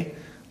way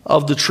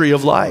of the tree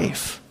of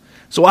life.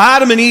 So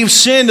Adam and Eve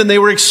sinned, and they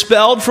were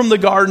expelled from the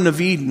Garden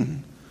of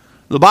Eden.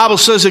 The Bible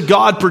says that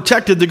God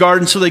protected the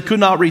garden so they could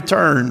not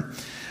return.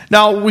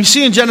 Now, we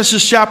see in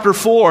Genesis chapter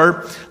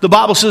 4, the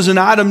Bible says, and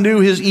Adam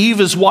knew Eve,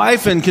 his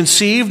wife, and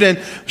conceived, and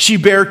she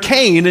bare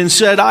Cain, and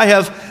said, I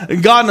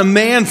have gotten a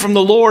man from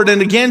the Lord.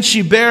 And again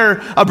she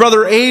bare a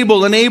brother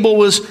Abel, and Abel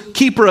was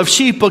keeper of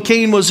sheep, but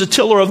Cain was a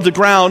tiller of the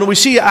ground. And we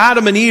see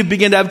Adam and Eve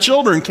begin to have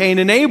children, Cain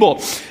and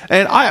Abel.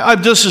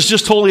 And this is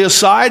just totally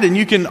aside, and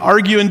you can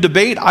argue and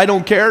debate. I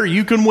don't care.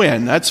 You can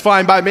win. That's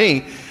fine by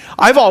me.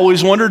 I've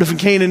always wondered if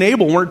Cain and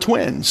Abel weren't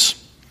twins.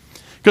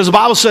 Because the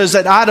Bible says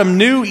that Adam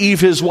knew Eve,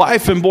 his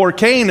wife, and bore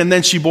Cain, and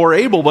then she bore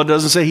Abel, but it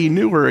doesn't say he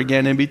knew her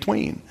again in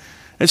between.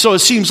 And so it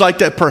seems like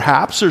that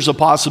perhaps there's a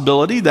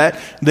possibility that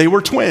they were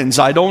twins.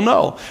 I don't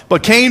know.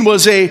 But Cain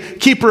was a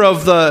keeper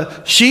of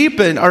the sheep,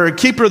 or a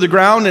keeper of the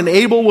ground, and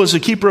Abel was a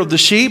keeper of the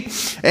sheep.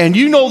 And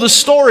you know the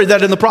story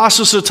that in the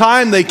process of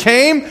time they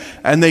came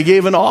and they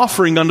gave an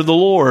offering unto the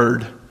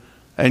Lord.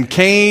 And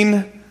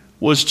Cain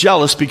was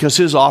jealous because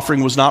his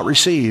offering was not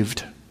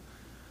received.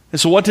 And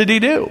so what did he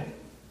do?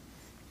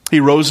 He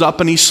rose up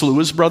and he slew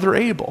his brother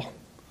Abel.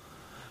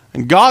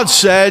 And God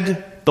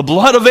said, the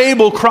blood of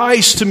Abel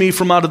cries to me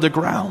from out of the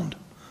ground.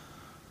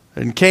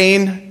 And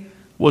Cain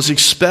was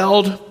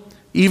expelled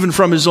even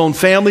from his own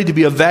family to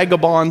be a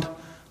vagabond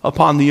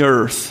upon the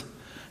earth.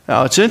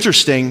 Now it's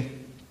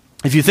interesting.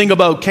 If you think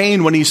about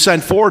Cain, when he's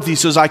sent forth, he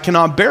says, I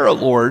cannot bear it,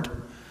 Lord,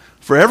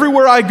 for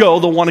everywhere I go,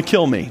 they'll want to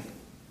kill me.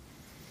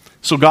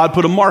 So God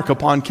put a mark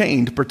upon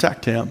Cain to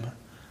protect him.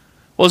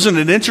 Wasn't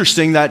it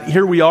interesting that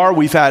here we are,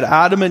 we've had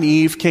Adam and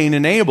Eve, Cain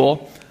and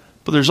Abel,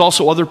 but there's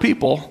also other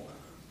people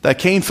that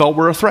Cain felt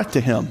were a threat to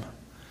him.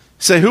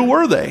 Say, who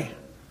were they?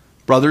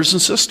 Brothers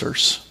and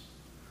sisters,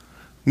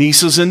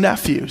 nieces and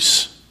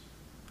nephews.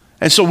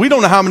 And so we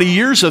don't know how many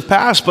years have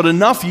passed, but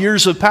enough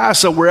years have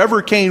passed that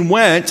wherever Cain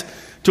went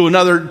to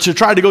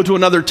try to go to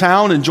another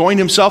town and join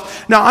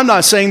himself. Now, I'm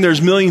not saying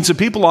there's millions of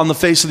people on the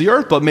face of the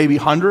earth, but maybe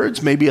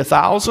hundreds, maybe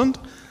 1,000.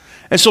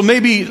 And so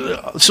maybe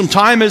some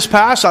time has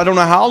passed. I don't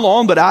know how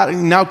long, but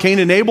now Cain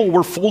and Abel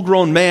were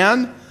full-grown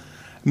men.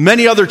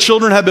 Many other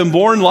children have been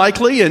born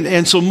likely,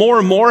 and so more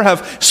and more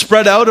have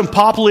spread out and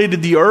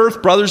populated the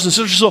earth, brothers and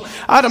sisters. So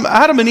Adam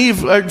and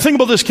Eve, think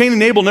about this, Cain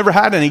and Abel never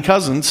had any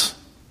cousins.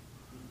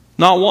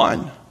 Not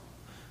one.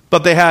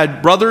 But they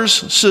had brothers,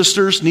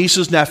 sisters,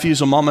 nieces, nephews,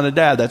 a mom and a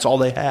dad. That's all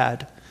they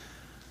had.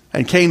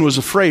 And Cain was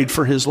afraid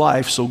for his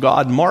life, so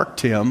God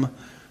marked him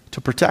to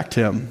protect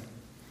him.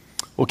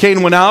 Well,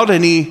 Cain went out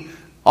and he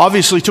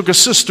obviously took a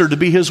sister to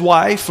be his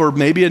wife, or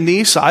maybe a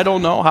niece. I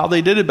don't know how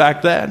they did it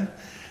back then.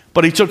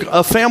 But he took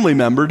a family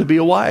member to be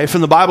a wife.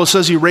 And the Bible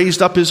says he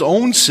raised up his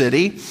own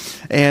city,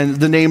 and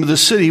the name of the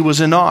city was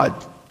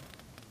Enod.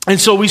 And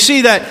so we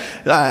see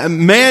that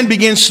man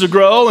begins to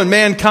grow, and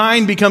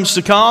mankind becomes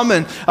to come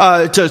and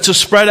to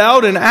spread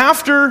out. And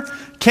after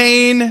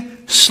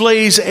Cain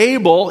slays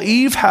Abel,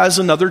 Eve has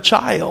another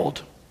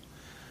child.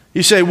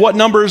 You say, what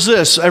number is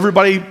this?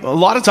 Everybody, a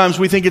lot of times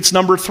we think it's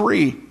number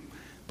 3.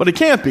 But it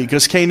can't be,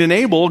 because Cain and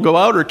Abel go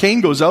out, or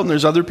Cain goes out and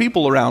there's other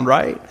people around,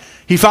 right?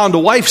 He found a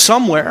wife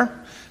somewhere.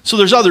 So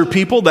there's other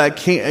people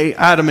that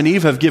Adam and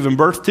Eve have given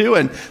birth to,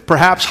 and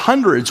perhaps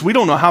hundreds. We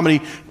don't know how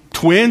many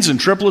twins and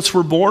triplets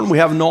were born. We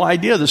have no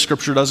idea. The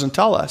scripture doesn't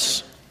tell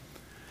us.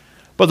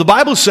 But the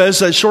Bible says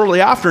that shortly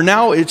after,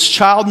 now it's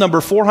child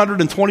number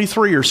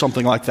 423 or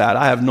something like that.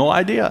 I have no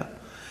idea.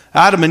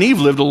 Adam and Eve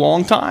lived a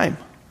long time.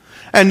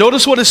 And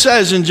notice what it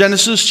says in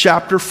Genesis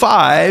chapter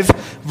 5,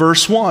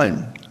 verse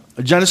 1.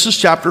 Genesis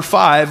chapter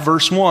 5,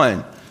 verse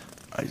 1.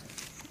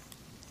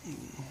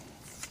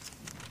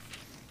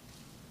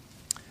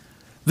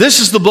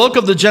 This is the book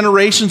of the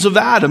generations of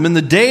Adam. In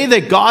the day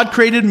that God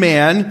created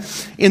man,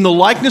 in the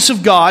likeness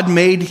of God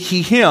made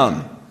he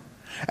him.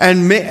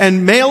 And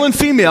male and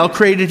female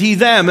created he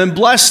them, and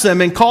blessed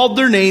them, and called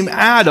their name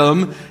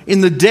Adam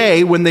in the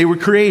day when they were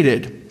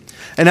created.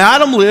 And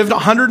Adam lived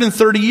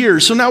 130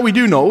 years. So now we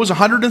do know it was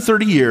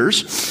 130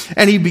 years.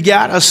 And he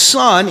begat a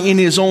son in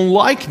his own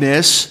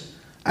likeness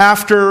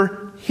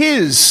after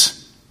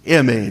his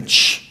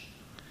image,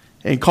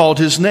 and called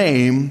his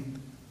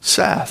name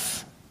Seth.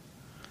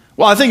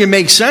 Well, I think it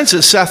makes sense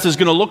that Seth is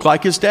going to look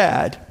like his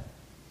dad.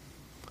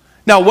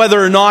 Now, whether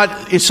or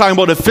not it's talking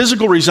about a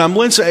physical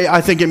resemblance,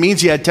 I think it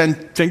means he had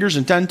 10 fingers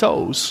and 10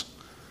 toes.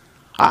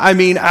 I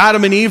mean,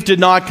 Adam and Eve did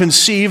not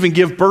conceive and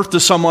give birth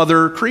to some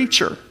other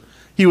creature.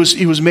 He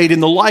was made in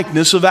the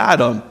likeness of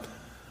Adam,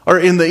 or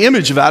in the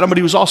image of Adam, but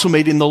he was also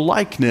made in the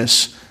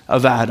likeness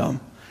of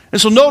Adam. And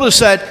so notice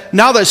that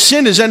now that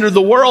sin has entered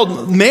the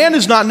world, man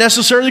is not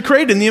necessarily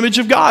created in the image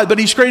of God, but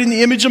he's created in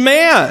the image of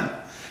man.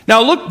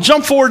 Now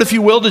jump forward, if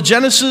you will, to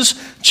Genesis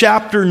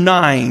chapter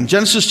 9.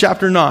 Genesis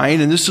chapter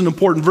 9, and this is an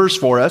important verse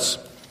for us.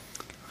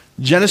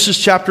 Genesis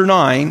chapter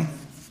 9.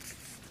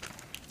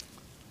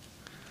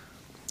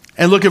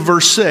 And look at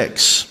verse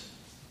 6.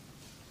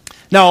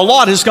 Now a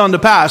lot has gone to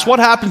pass. What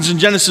happens in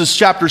Genesis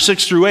chapter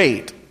 6 through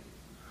 8?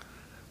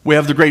 We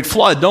have the great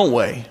flood, don't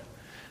we?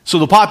 So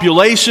the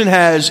population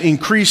has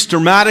increased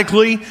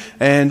dramatically,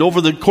 and over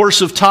the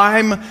course of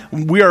time,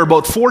 we are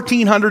about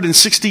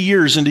 1,460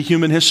 years into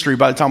human history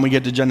by the time we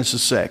get to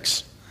Genesis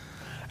 6.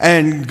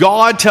 And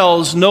God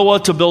tells Noah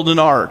to build an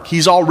ark.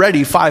 He's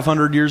already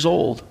 500 years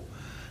old.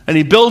 And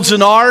he builds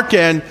an ark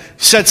and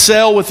sets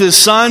sail with his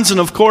sons and,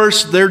 of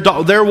course,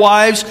 their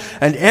wives.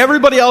 And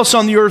everybody else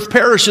on the earth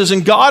perishes.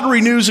 And God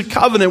renews a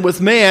covenant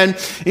with man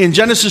in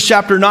Genesis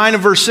chapter 9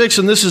 and verse 6.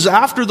 And this is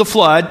after the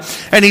flood.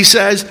 And he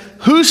says,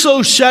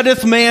 "Whoso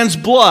sheddeth man's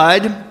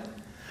blood,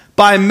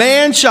 by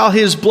man shall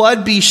his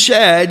blood be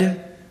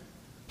shed.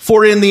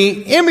 For in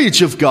the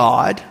image of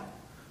God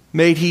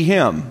made he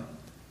him."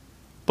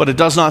 But it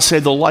does not say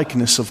the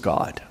likeness of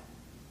God.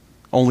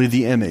 Only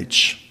the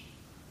image.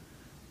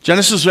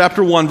 Genesis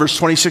chapter 1 verse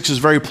 26 is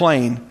very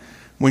plain.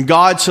 When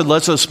God said,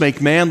 "Let us make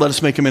man, let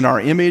us make him in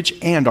our image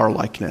and our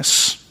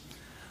likeness."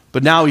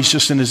 But now he's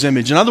just in his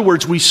image. In other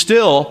words, we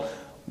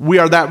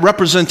are that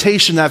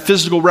representation, that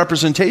physical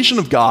representation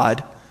of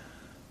God,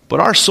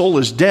 but our soul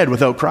is dead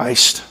without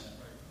Christ.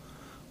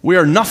 We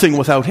are nothing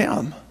without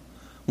him.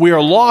 We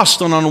are lost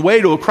and on the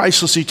way to a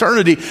Christless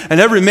eternity, and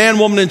every man,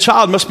 woman, and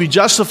child must be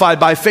justified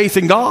by faith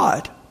in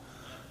God.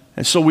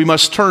 And so we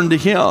must turn to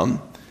him.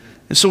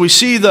 And so we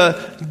see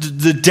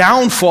the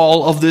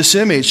downfall of this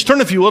image. Turn,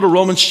 if you will, to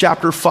Romans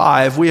chapter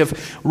 5. We have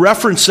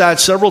referenced that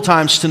several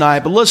times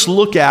tonight, but let's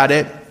look at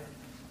it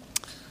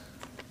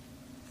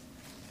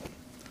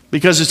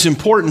because it's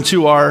important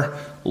to our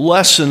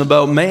lesson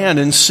about man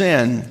and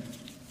sin.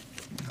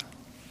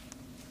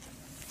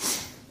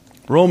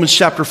 Romans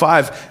chapter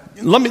 5.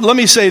 Let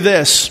me say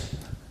this.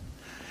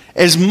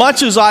 As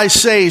much as I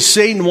say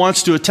Satan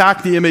wants to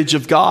attack the image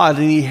of God,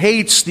 and he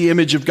hates the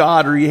image of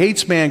God, or he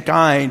hates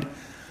mankind,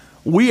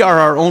 we are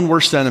our own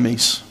worst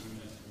enemies.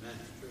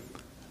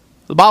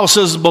 The Bible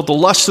says about the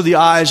lust of the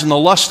eyes and the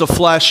lust of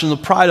flesh and the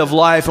pride of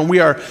life, and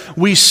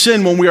we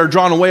sin when we are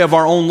drawn away of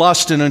our own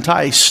lust and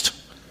enticed.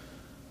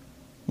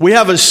 We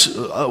have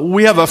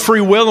a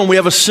free will and we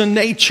have a sin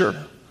nature,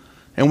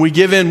 and we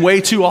give in way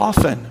too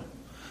often.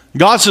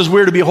 God says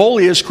we're to be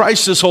holy as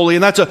Christ is holy,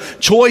 and that's a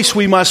choice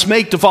we must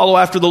make to follow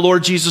after the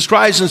Lord Jesus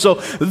Christ. And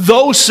so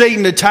though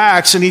Satan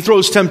attacks and he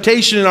throws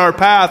temptation in our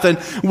path, and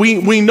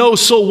we know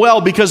so well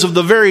because of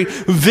the very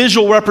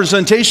visual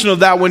representation of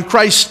that when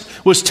Christ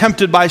was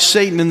tempted by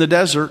Satan in the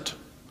desert,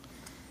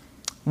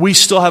 we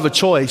still have a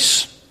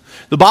choice.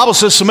 The Bible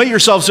says, "Submit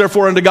yourselves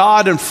therefore unto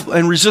God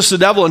and resist the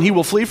devil, and he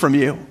will flee from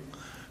you."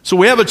 So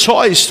we have a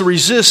choice to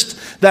resist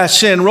that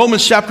sin.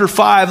 Romans chapter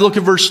 5, look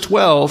at verse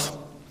 12.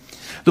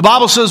 The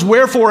Bible says,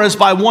 "Wherefore, as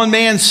by one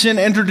man sin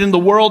entered into the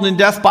world, and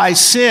death by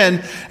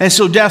sin, and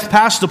so death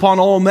passed upon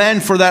all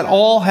men, for that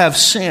all have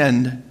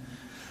sinned.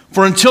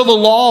 For until the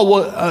law,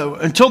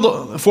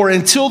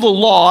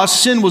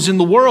 sin was in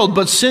the world,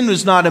 but sin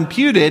was not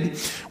imputed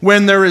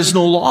when there is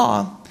no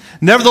law.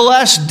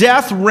 Nevertheless,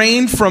 death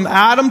reigned from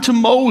Adam to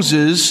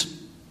Moses,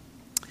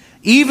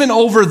 even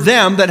over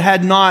them that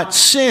had not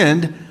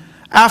sinned,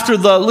 after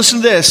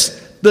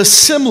the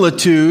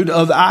similitude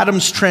of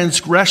Adam's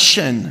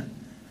transgression."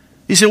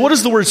 You say, what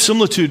does the word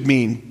similitude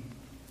mean?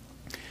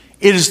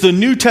 It is the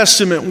New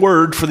Testament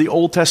word for the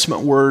Old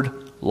Testament word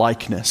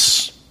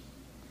likeness.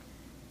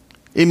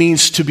 It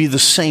means to be the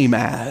same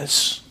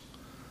as.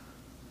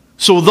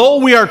 So though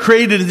we are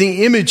created in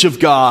the image of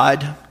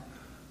God,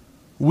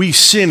 we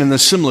sin in the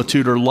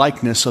similitude or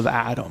likeness of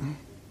Adam.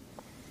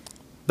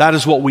 That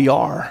is what we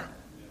are.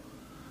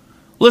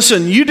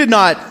 Listen, you did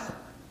not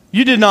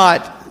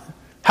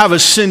have a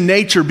sin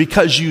nature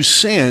because you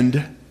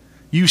sinned.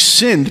 You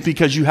sinned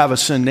because you have a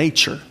sin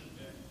nature.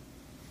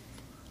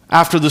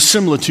 After the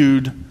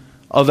similitude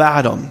of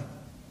Adam.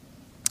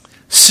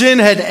 Sin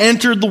had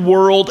entered the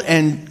world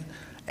and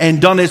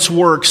done its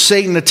work.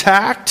 Satan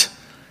attacked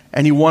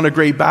and he won a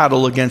great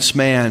battle against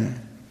man.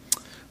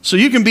 So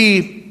you can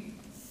be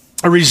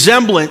a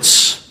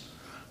resemblance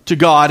to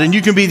God and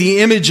you can be the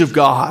image of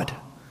God.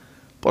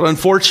 But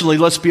unfortunately,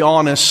 let's be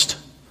honest,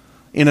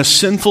 in a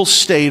sinful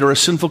state or a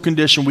sinful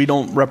condition, we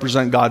don't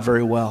represent God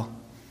very well.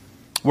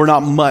 We're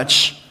not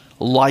much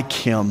like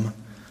him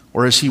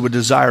or as he would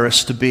desire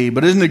us to be.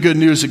 But isn't it good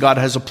news that God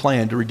has a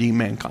plan to redeem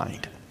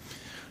mankind?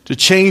 To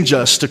change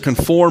us, to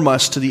conform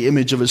us to the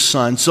image of his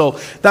Son. So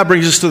that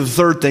brings us to the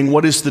third thing.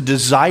 What is the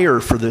desire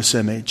for this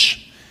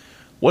image?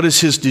 What is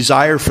his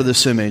desire for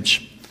this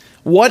image?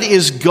 What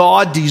is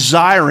God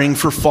desiring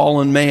for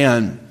fallen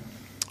man?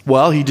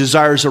 Well, he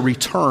desires a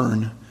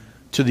return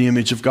to the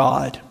image of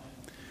God.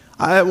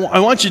 I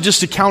want you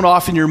just to count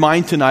off in your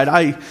mind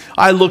tonight.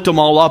 I looked them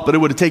all up, but it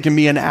would have taken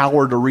me an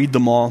hour to read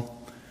them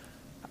all.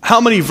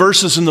 How many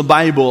verses in the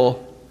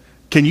Bible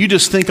can you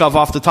just think of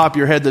off the top of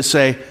your head that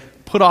say,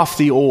 put off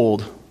the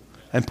old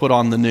and put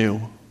on the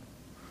new?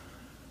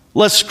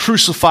 Let's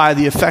crucify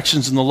the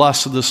affections and the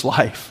lusts of this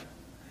life.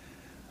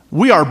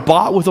 We are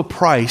bought with a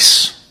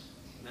price.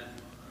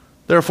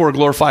 Therefore,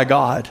 glorify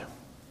God.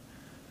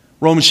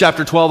 Romans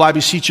chapter 12, I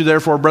beseech you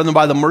therefore, brethren,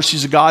 by the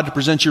mercies of God, to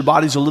present your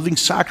bodies a living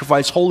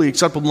sacrifice, holy,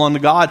 acceptable unto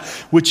God,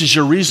 which is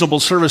your reasonable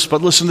service.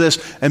 But listen to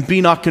this, and be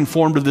not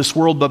conformed to this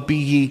world, but be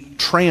ye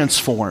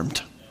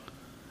transformed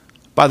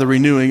by the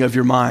renewing of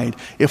your mind.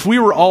 If we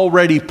were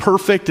already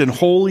perfect and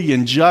holy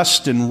and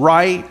just and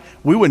right,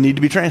 we wouldn't need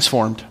to be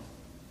transformed.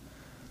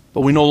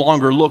 But we no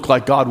longer look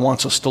like God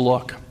wants us to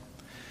look.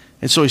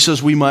 And so he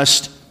says we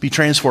must be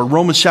transformed.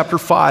 Romans chapter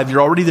 5, you're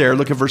already there.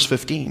 Look at verse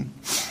 15.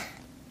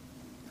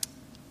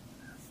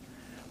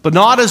 But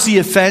not as the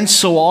offense,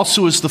 so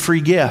also is the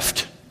free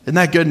gift. Isn't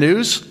that good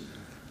news?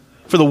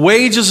 For the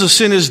wages of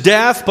sin is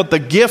death, but the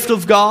gift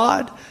of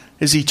God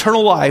is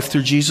eternal life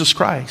through Jesus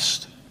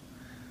Christ.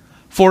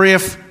 For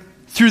if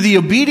through the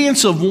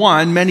obedience of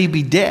one many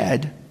be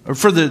dead, or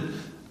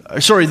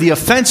the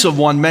offense of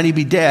one many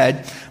be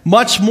dead,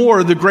 much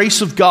more the grace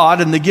of God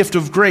and the gift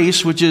of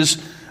grace, which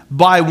is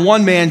by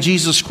one man,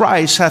 Jesus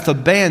Christ, hath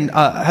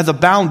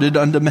abounded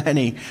unto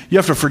many. You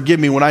have to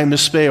forgive me when I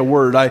missay a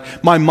word.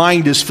 My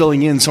mind is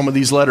filling in some of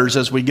these letters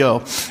as we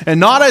go. And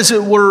not as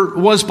it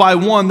was by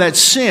one that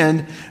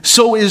sinned,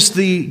 so is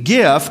the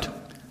gift.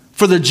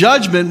 For the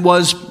judgment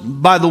was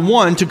by the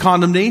one to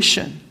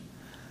condemnation.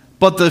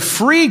 But the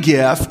free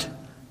gift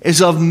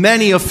is of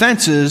many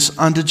offenses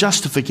unto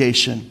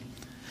justification.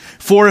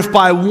 For if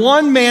by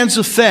one man's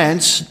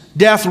offense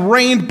death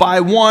reigned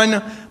by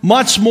one,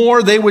 much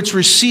more they which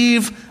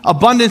receive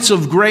abundance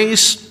of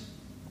grace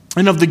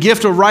and of the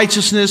gift of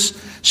righteousness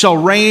shall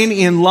reign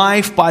in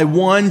life by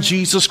one,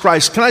 Jesus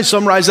Christ. Can I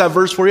summarize that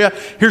verse for you?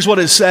 Here's what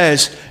it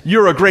says.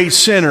 You're a great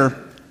sinner,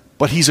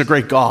 but he's a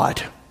great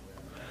God.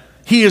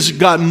 He has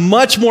got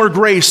much more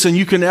grace than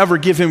you can ever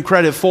give him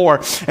credit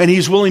for. And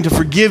he's willing to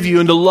forgive you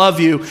and to love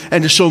you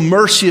and to show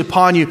mercy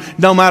upon you.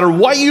 No matter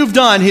what you've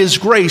done, his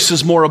grace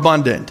is more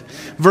abundant.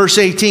 Verse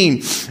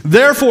 18,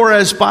 therefore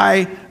as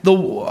by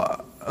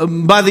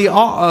the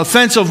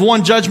offense of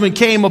one judgment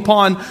came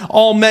upon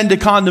all men to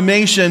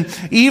condemnation,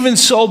 even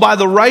so by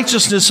the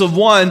righteousness of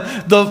one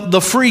the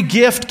free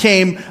gift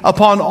came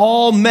upon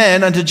all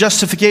men unto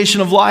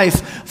justification of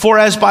life. For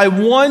as by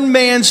one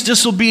man's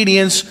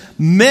disobedience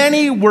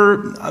many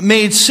were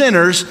made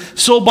sinners,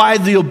 so by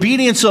the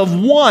obedience of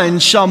one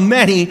shall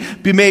many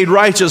be made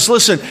righteous.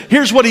 Listen,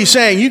 here's what he's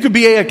saying. You could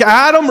be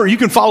Adam or you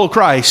can follow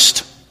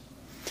Christ.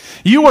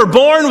 You were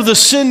born with a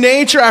sin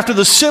nature after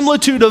the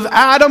similitude of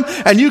Adam,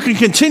 and you can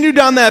continue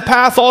down that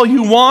path all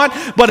you want,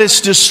 but it's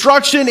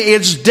destruction,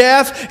 it's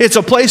death, it's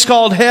a place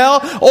called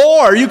hell.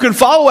 Or you can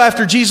follow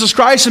after Jesus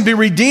Christ and be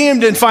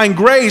redeemed and find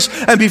grace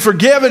and be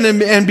forgiven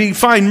and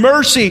find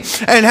mercy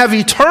and have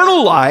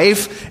eternal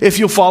life if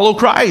you follow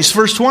Christ.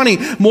 Verse 20,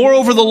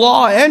 moreover the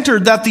law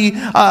entered that the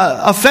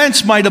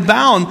offense might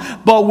abound,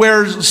 but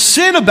where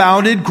sin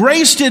abounded,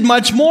 grace did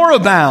much more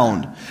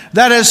abound.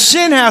 That as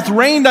sin hath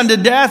reigned unto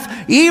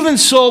death, even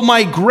so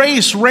might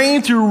grace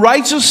reign through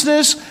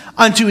righteousness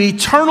unto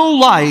eternal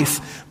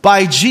life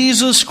by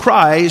Jesus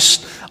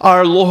Christ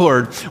our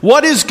Lord.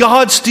 What is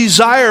God's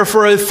desire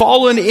for a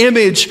fallen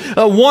image,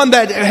 one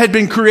that had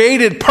been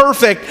created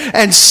perfect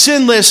and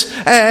sinless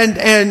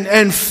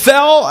and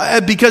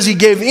fell because he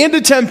gave in to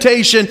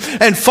temptation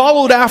and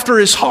followed after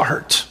his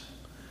heart?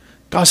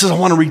 God says, I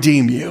want to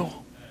redeem you.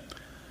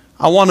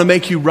 I want to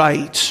make you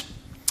right.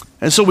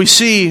 And so we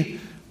see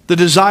the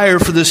desire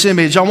for this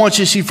image. I want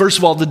you to see, first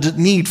of all, the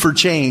need for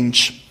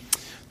change.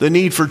 The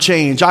need for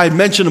change. I had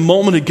mentioned a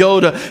moment ago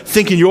to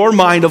think in your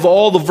mind of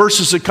all the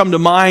verses that come to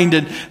mind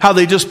and how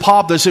they just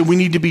pop. They say we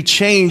need to be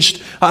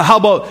changed. How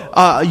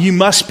about you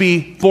must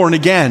be born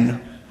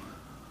again?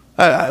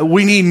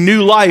 We need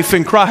new life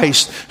in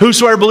Christ.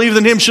 Whosoever believeth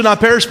in him should not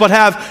perish but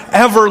have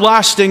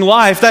everlasting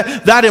life.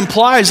 That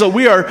implies that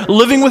we are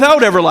living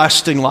without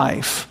everlasting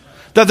life.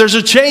 That there's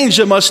a change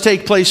that must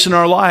take place in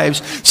our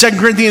lives. 2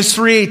 Corinthians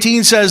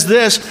 3:18 says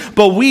this,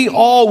 but we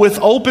all with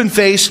open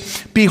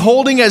face,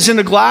 beholding as in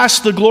a glass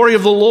the glory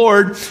of the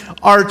Lord,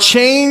 are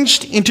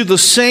changed into the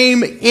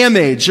same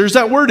image. There's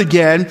that word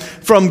again,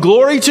 from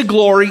glory to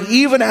glory,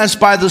 even as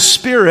by the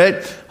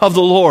Spirit of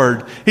the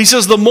Lord. He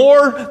says the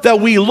more that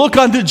we look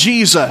unto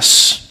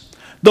Jesus,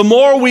 the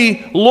more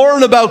we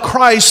learn about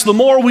Christ, the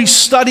more we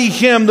study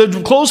him,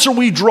 the closer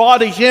we draw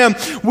to him,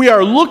 we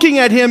are looking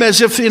at him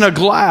as if in a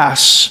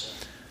glass.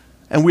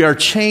 And we are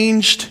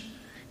changed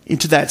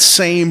into that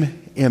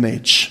same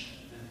image.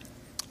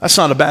 That's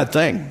not a bad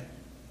thing,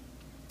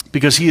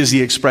 because he is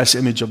the express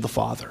image of the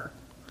Father.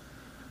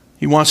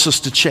 He wants us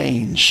to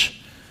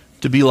change,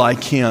 to be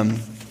like him.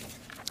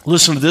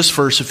 Listen to this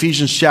verse,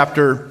 Ephesians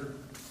chapter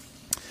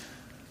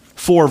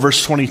 4,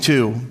 verse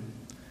 22.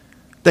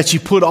 That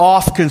you put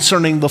off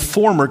concerning the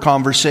former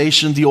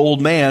conversation, the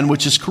old man,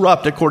 which is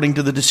corrupt according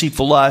to the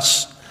deceitful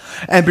lusts,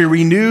 and be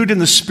renewed in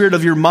the spirit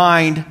of your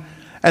mind,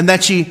 and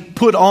that ye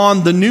put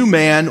on the new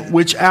man,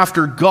 which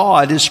after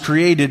God is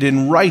created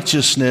in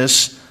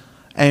righteousness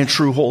and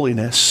true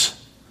holiness.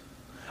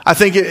 I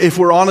think if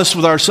we're honest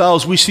with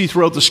ourselves, we see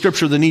throughout the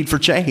Scripture the need for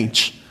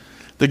change.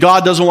 That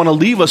God doesn't want to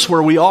leave us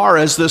where we are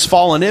as this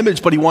fallen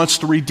image, but He wants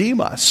to redeem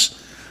us.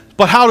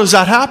 But how does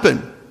that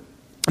happen?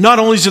 Not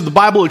only does the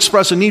Bible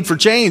express a need for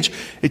change,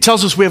 it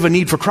tells us we have a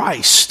need for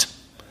Christ.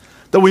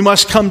 That we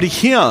must come to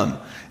Him.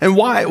 And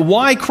why?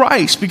 Why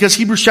Christ? Because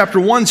Hebrews chapter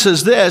 1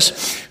 says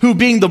this, who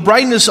being the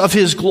brightness of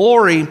His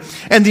glory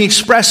and the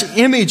express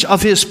image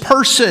of His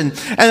person,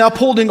 and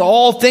upholding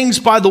all things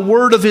by the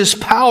word of His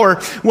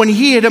power, when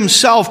He had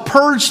Himself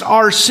purged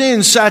our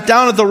sins, sat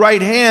down at the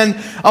right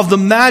hand of the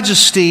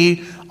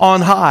Majesty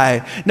on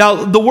high.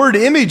 Now, the word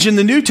image in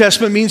the New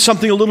Testament means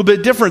something a little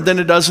bit different than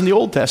it does in the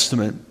Old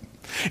Testament.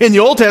 In the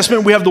Old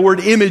Testament, we have the word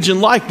image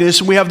and likeness.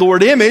 And we have the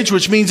word image,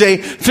 which means a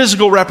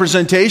physical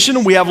representation.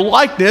 And we have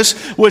likeness,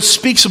 which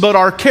speaks about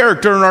our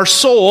character and our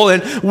soul.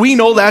 And we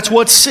know that's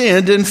what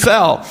sinned and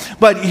fell.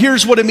 But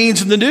here's what it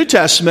means in the New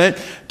Testament.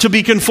 To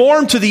be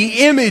conformed to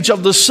the image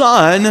of the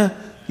Son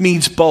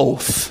means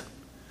both.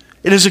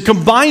 It is a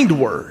combined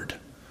word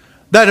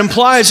that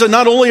implies that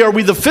not only are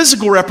we the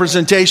physical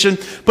representation,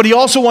 but He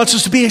also wants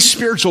us to be a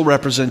spiritual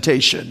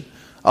representation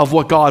of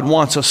what God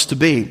wants us to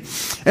be.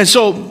 And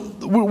so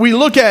we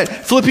look at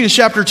Philippians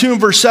chapter 2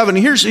 and verse 7.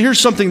 Here's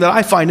something that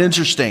I find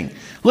interesting.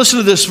 Listen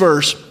to this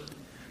verse.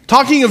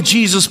 Talking of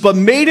Jesus, but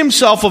made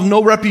Himself of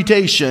no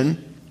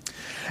reputation,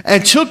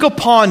 and took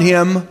upon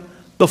Him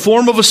the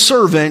form of a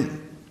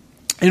servant,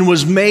 and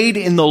was made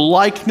in the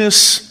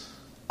likeness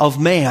of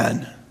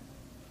man.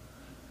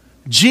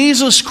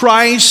 Jesus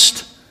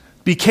Christ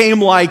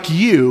became like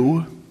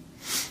you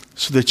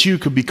so that you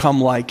could become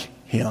like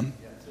Him.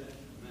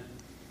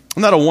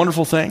 Isn't that a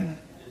wonderful thing?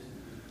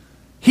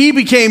 He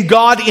became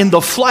God in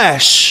the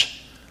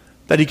flesh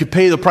that He could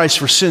pay the price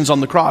for sins on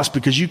the cross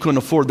because you couldn't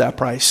afford that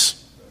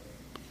price.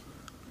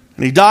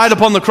 And He died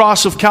upon the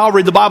cross of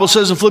Calvary. The Bible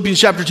says in Philippians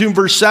chapter 2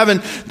 verse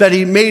 7 that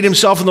He made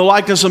Himself in the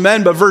likeness of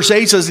men. But verse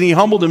 8 says, and He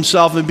humbled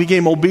Himself and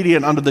became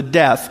obedient unto the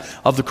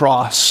death of the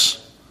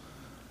cross.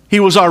 He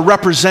was our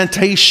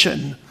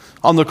representation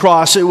on the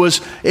cross. It was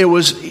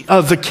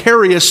a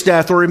vicarious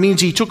death, or it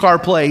means He took our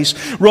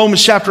place.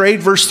 Romans chapter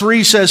 8 verse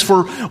 3 says,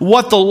 for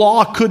what the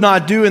law could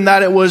not do, in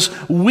that it was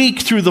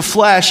weak through the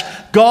flesh,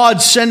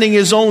 God sending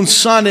His own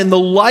Son in the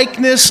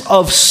likeness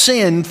of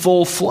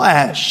sinful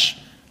flesh,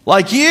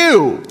 like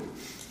you,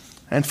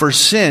 and for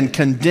sin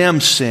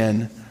condemned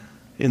sin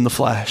in the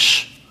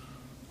flesh.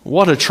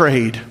 What a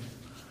trade.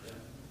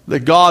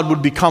 That God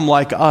would become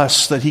like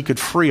us, that He could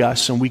free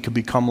us and we could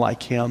become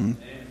like Him.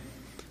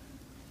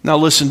 Now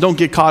listen, don't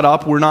get caught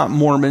up. We're not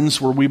Mormons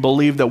where we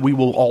believe that we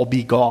will all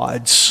be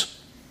gods.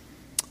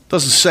 It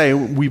doesn't say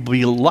we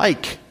be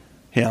like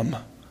Him,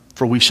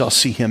 for we shall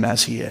see Him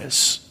as He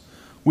is.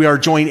 We are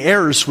joint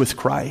heirs with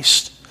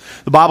Christ.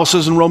 The Bible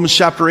says in Romans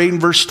chapter 8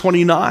 and verse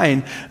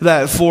 29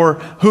 that for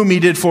whom He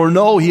did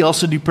foreknow, He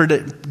also did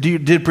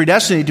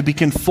predestinate to be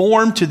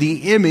conformed to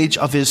the image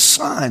of His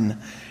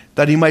Son,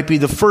 that He might be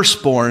the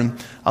firstborn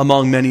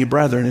among many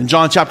brethren. And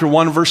John chapter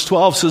 1 verse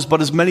 12 says, but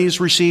as many as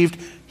received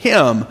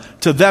Him,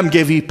 to them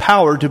gave He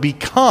power to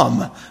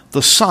become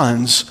the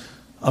sons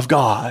of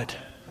God.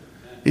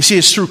 You see,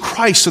 it's through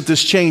Christ that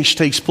this change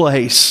takes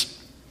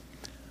place.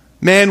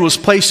 Man was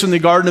placed in the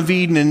Garden of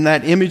Eden, and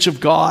that image of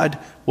God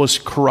was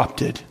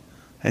corrupted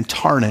and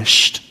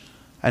tarnished,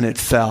 and it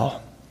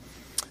fell.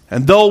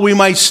 And though we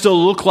might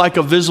still look like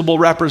a visible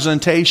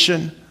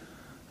representation,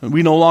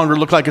 we no longer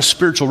look like a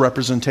spiritual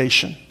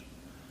representation.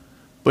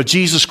 But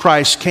Jesus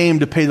Christ came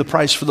to pay the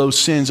price for those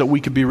sins that we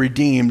could be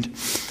redeemed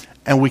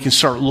and we can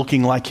start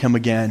looking like Him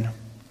again.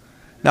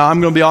 Now, I'm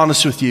going to be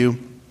honest with you.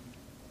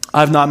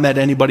 I've not met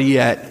anybody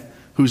yet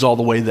who's all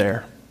the way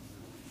there.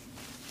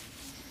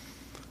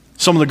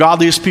 Some of the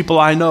godliest people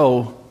I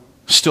know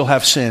still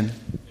have sin.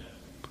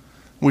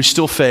 We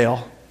still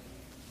fail.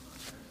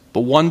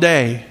 But one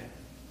day,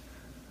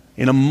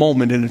 in a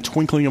moment, in a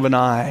twinkling of an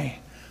eye,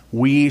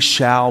 we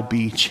shall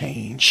be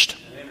changed.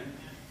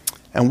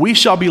 And we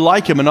shall be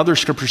like Him. Another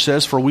scripture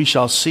says, for we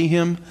shall see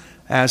Him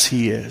as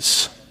He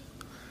is.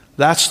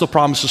 That's the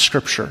promise of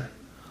Scripture.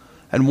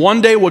 And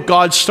one day what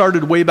God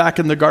started way back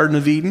in the Garden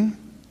of Eden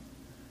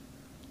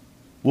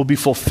will be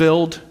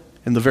fulfilled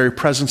in the very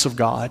presence of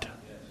God.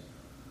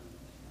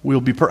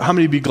 How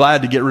many would be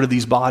glad to get rid of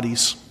these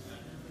bodies?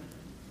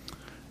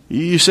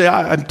 You say,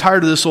 I'm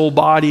tired of this old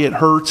body. It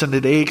hurts and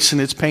it aches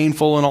and it's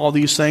painful and all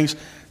these things.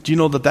 Do you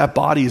know that that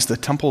body is the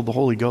temple of the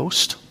Holy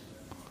Ghost?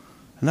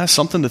 And that's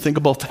something to think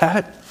about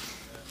that.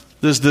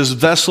 This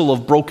vessel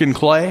of broken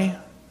clay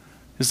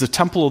is the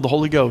temple of the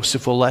Holy Ghost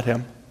if we'll let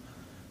Him,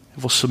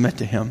 if we'll submit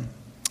to Him.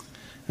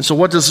 And so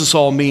what does this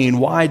all mean?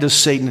 Why does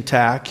Satan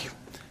attack?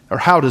 Or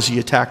how does he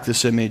attack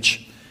this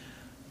image?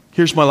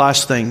 Here's my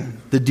last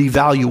thing, the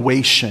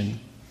devaluation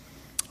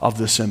of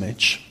this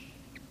image.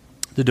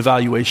 The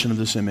devaluation of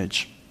this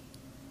image.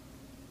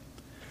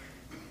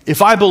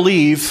 If I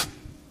believe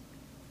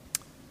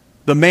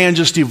the man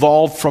just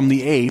evolved from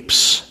the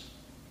apes,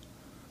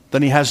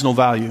 then he has no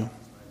value.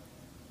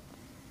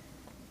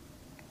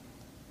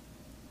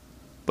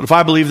 But if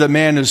I believe that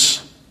man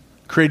is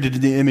created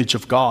in the image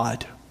of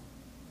God.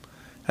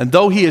 And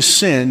though he has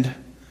sinned,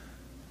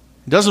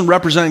 he doesn't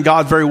represent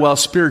God very well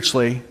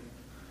spiritually,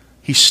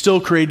 he's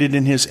still created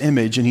in his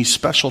image and he's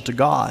special to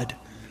God.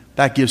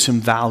 That gives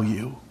him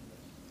value.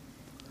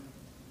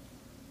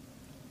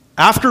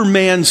 After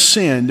man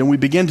sinned and we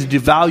begin to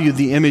devalue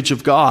the image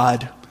of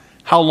God,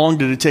 how long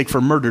did it take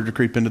for murder to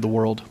creep into the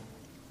world?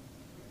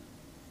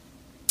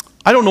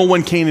 I don't know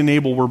when Cain and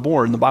Abel were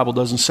born. The Bible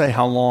doesn't say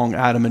how long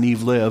Adam and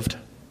Eve lived.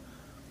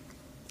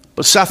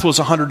 But Adam was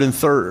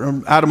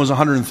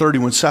 130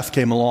 when Seth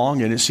came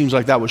along, and it seems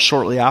like that was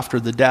shortly after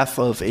the death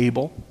of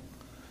Abel.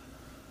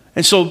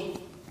 And so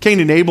Cain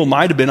and Abel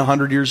might have been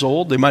 100 years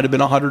old. They might have been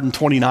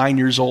 129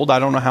 years old. I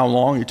don't know how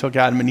long it took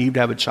Adam and Eve to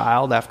have a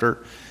child after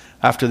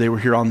they were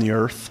here on the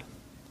earth.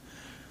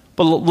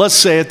 But let's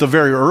say at the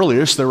very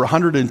earliest, they were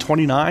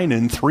 129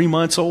 and 3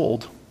 months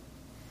old.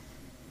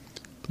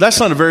 But that's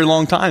not a very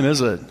long time,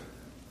 is it?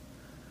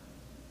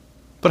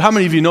 But how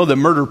many of you know that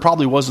murder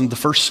probably wasn't the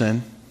first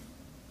sin?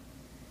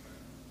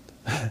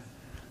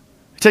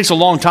 It takes a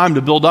long time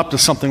to build up to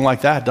something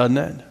like that, doesn't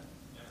it?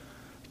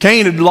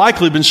 Cain had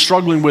likely been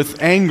struggling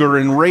with anger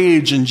and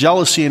rage and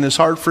jealousy in his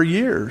heart for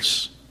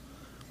years.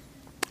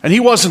 And he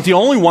wasn't the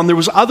only one. There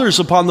was others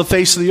upon the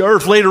face of the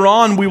earth. Later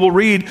on, we will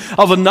read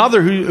of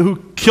another who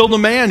killed a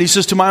man. He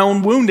says, to my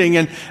own wounding.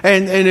 And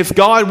if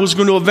God was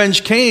going to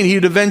avenge Cain,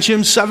 he'd avenge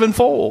him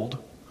sevenfold.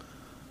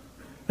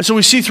 And so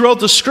we see throughout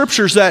the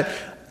scriptures that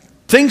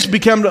things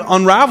become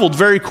unraveled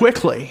very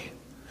quickly.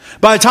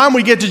 By the time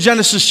we get to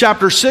Genesis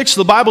chapter 6,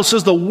 the Bible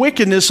says the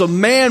wickedness of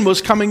man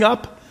was coming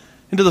up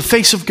into the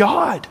face of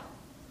God.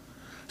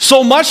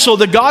 So much so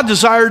that God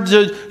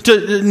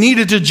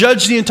needed to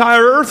judge the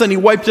entire earth, and he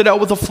wiped it out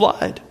with a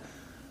flood.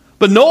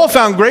 But Noah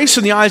found grace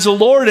in the eyes of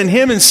the Lord, and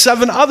him and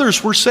 7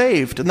 others were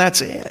saved, and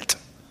that's it.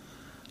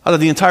 Out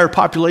of the entire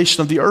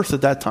population of the earth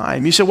at that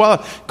time. You say, well,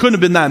 it couldn't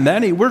have been that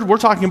many. We're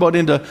talking about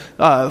into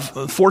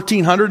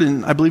 1,400,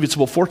 and I believe it's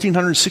about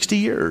 1,460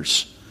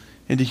 years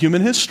into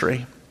human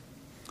history.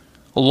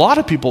 A lot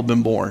of people have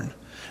been born.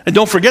 And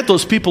don't forget,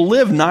 those people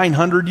live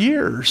 900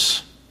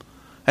 years.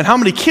 And how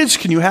many kids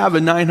can you have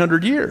in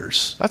 900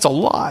 years? That's a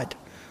lot.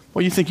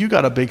 Well, you think you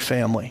got a big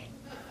family.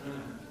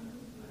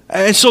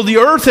 And so the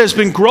earth has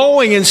been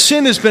growing and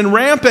sin has been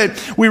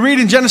rampant. We read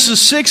in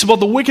Genesis 6 about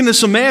the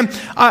wickedness of man.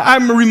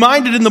 I'm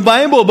reminded in the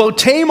Bible about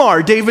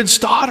Tamar, David's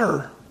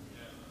daughter,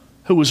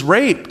 who was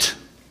raped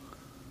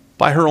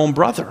by her own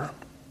brother.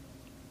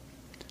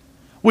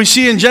 We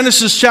see in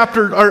Exodus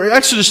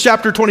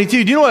chapter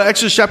 22. Do you know what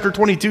Exodus chapter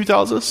 22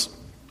 tells us?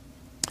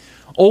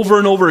 Over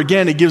and over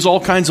again, it gives all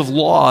kinds of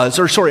laws.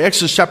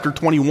 Exodus chapter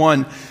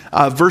 21,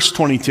 verse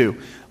 22.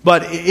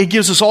 But it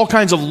gives us all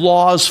kinds of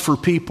laws for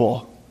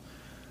people.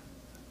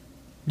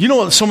 Do you know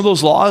what some of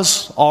those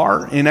laws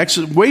are?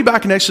 Way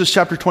back in Exodus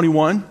chapter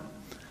 21,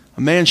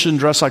 a man shouldn't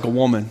dress like a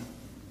woman.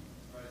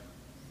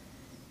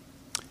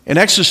 In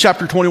Exodus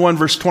chapter 21,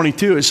 verse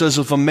 22, it says,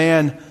 if a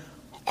man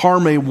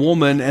harm a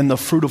woman and the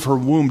fruit of her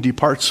womb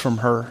departs from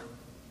her.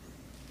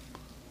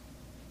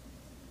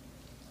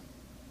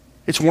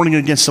 It's warning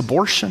against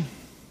abortion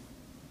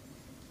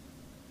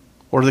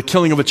or the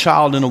killing of a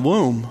child in a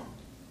womb.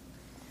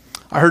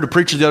 I heard a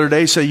preacher the other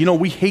day say,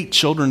 we hate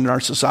children in our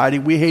society.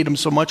 We hate them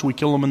so much we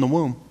kill them in the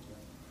womb.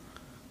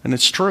 And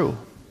it's true.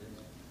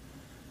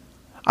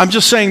 I'm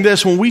just saying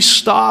this, when we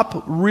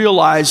stop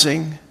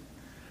realizing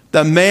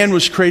that man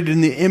was created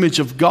in the image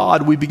of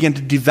God, we begin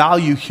to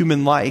devalue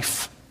human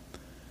life.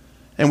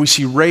 And we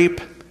see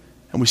rape,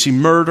 and we see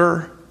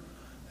murder,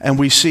 and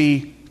we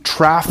see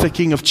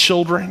trafficking of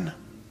children,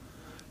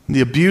 and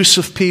the abuse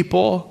of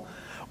people.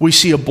 We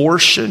see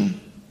abortion.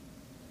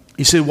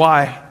 You say,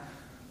 why?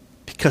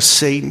 Because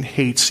Satan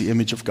hates the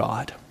image of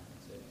God.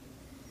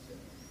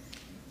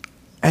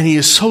 And he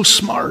is so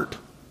smart.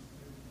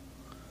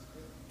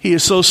 He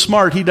is so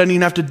smart, he doesn't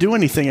even have to do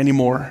anything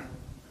anymore.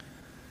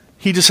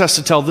 He just has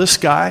to tell this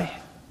guy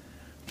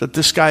that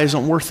this guy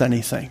isn't worth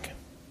anything.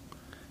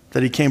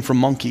 That he came from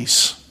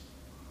monkeys.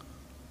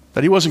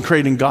 That he wasn't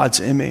creating God's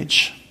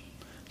image.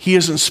 He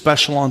isn't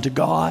special unto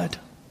God.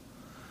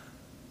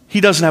 He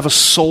doesn't have a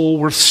soul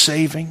worth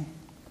saving.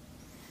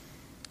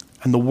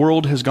 And the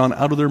world has gone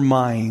out of their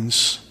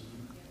minds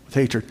with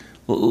hatred.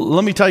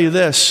 Let me tell you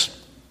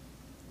this.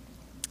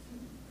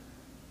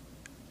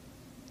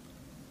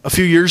 A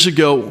few years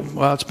ago,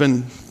 well, it's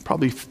been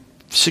probably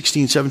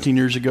 16, 17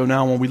 years ago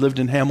now, when we lived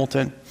in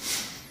Hamilton,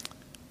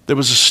 there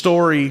was a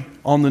story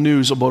on the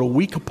news about a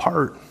week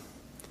apart.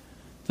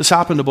 This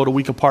happened about a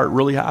week apart,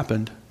 really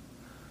happened,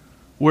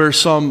 where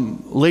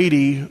some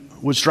lady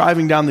was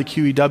driving down the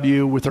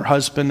QEW with her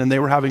husband and they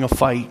were having a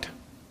fight.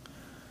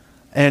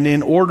 And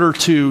in order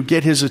to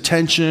get his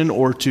attention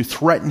or to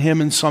threaten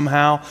him in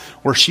somehow,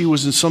 or she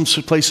was in some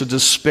place of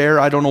despair,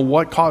 I don't know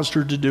what caused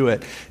her to do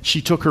it,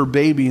 she took her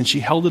baby and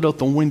she held it out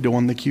the window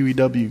on the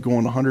QEW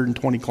going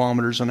 120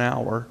 kilometers an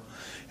hour.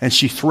 And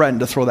she threatened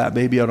to throw that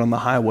baby out on the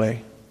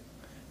highway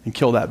and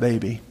kill that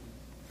baby.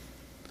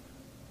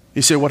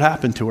 You say, what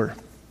happened to her?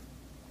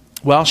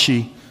 Well,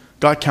 she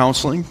got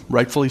counseling,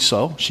 rightfully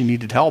so. She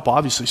needed help.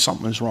 Obviously,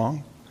 something was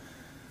wrong.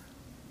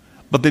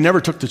 But they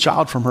never took the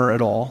child from her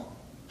at all.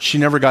 She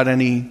never got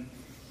any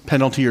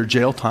penalty or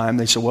jail time.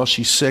 They said, well,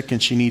 she's sick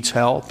and she needs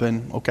help,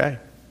 and okay.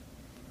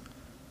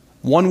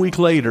 1 week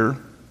later,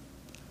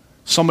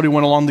 somebody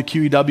went along the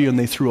QEW and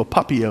they threw a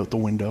puppy out the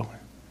window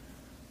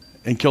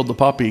and killed the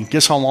puppy.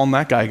 Guess how long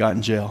that guy got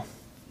in jail?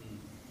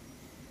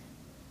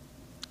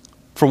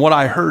 From what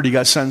I heard, he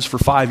got sentenced for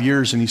 5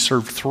 years and he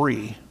served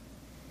 3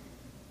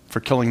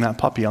 for killing that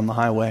puppy on the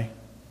highway.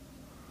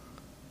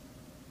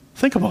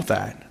 Think about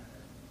that.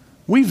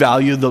 We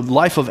value the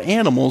life of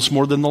animals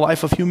more than the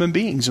life of human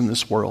beings in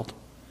this world.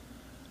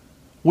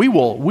 We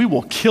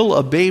will kill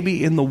a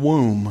baby in the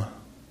womb.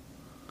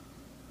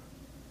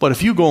 But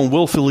if you go and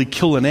willfully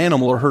kill an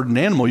animal or hurt an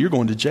animal, you're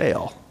going to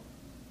jail.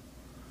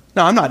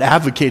 Now, I'm not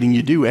advocating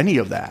you do any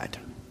of that.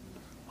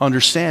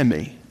 Understand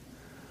me.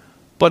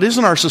 But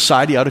isn't our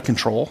society out of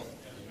control?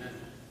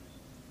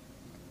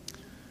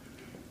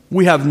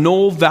 We have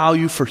no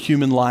value for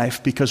human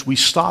life because we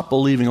stopped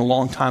believing a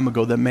long time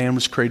ago that man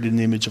was created in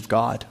the image of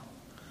God.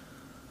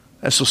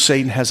 And so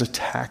Satan has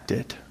attacked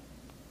it.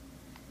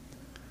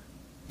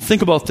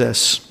 Think about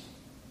this.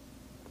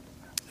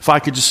 If I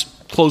could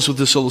just close with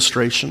this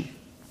illustration.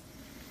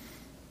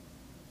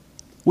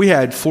 We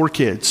had 4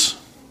 kids.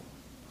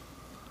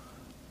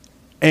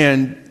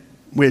 And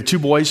we had 2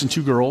 boys and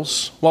 2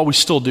 girls. Well, we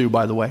still do,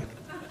 by the way.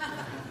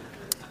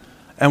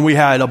 And we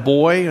had a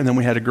boy, and then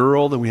we had a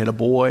girl, then we had a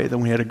boy,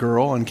 then we had a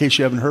girl. And in case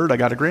you haven't heard, I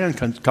got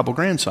a couple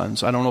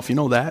grandsons. I don't know if you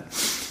know that.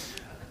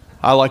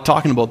 I like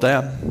talking about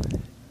that.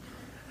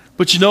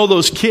 But you know,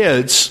 those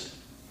kids,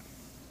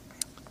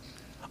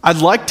 I'd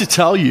like to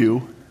tell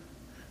you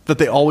that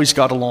they always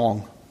got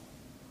along.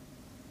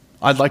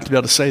 I'd like to be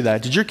able to say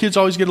that. Did your kids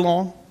always get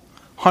along?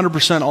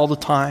 100% all the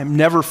time.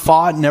 Never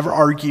fought, never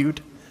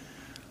argued.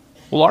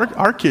 Well,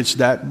 our kids,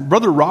 that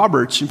Brother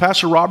Roberts, and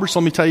Pastor Roberts,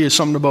 let me tell you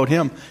something about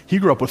him. He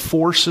grew up with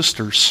 4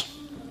 sisters.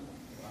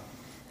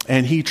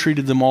 And he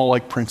treated them all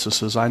like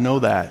princesses. I know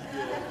that.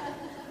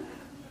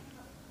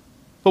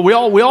 But we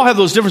all have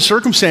those different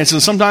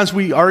circumstances. Sometimes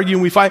we argue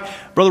and we fight.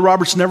 Brother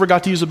Roberts never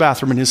got to use a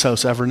bathroom in his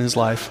house ever in his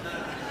life.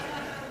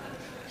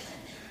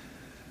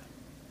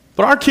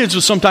 But our kids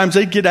would sometimes,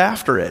 they'd get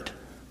after it.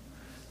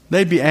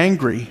 They'd be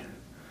angry.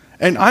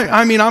 And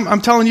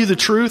I'm telling you the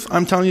truth.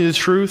 I'm telling you the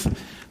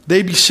truth.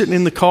 They'd be sitting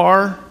in the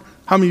car.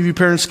 How many of you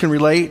parents can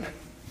relate?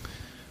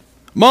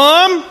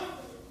 Mom,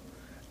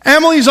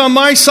 Emily's on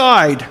my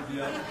side.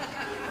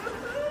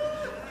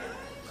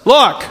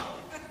 Look,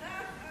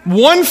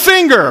 one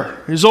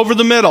finger is over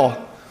the middle.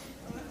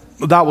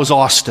 That was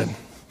Austin.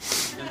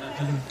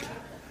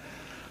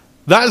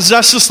 That's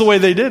just the way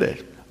they did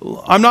it.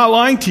 I'm not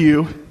lying to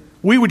you.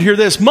 We would hear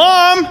this,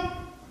 Mom,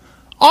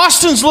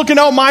 Austin's looking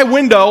out my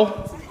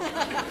window.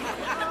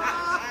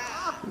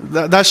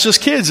 That's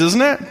just kids,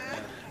 isn't it?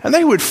 And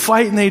they would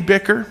fight and they'd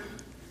bicker.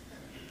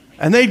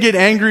 And they'd get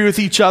angry with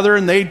each other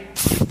and they'd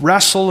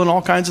wrestle and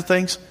all kinds of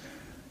things.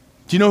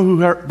 Do you know who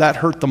that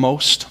hurt the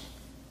most?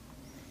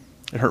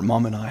 It hurt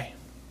Mom and I.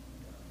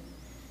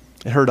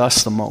 It hurt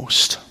us the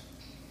most.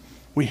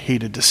 We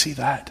hated to see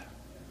that.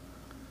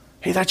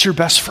 Hey, that's your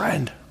best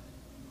friend.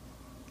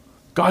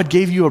 God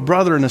gave you a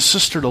brother and a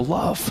sister to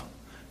love,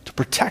 to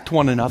protect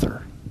one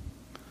another.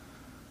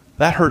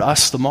 That hurt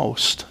us the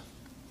most.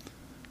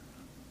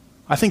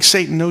 I think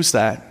Satan knows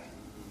that.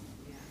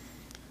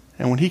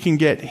 And when he can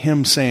get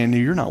him saying,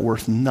 you're not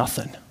worth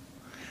nothing.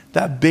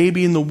 That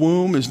baby in the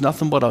womb is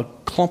nothing but a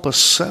clump of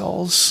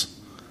cells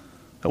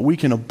that we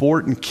can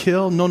abort and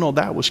kill. No,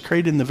 that was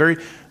created in the very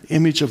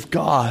image of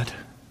God.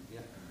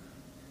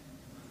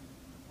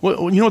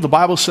 Well, you know what the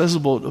Bible says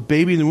about a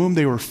baby in the womb?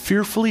 They were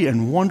fearfully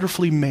and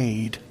wonderfully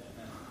made.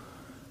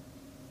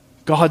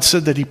 God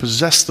said that he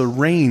possessed the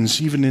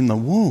reins even in the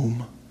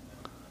womb.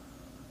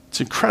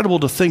 It's incredible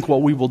to think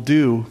what we will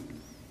do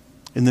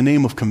in the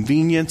name of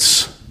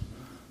convenience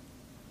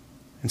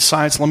and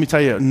science. Let me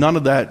tell you, none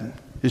of that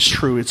is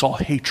true. It's all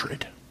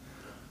hatred.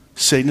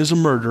 Satan is a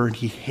murderer and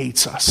he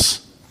hates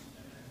us.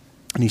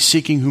 And he's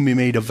seeking whom he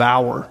may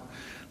devour.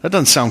 That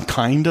doesn't sound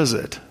kind, does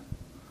it?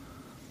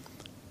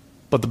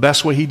 But the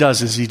best way he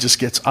does is he just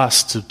gets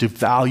us to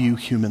devalue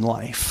human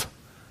life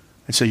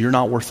and say, you're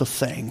not worth a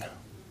thing.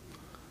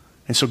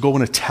 And so go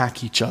and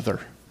attack each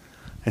other.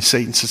 And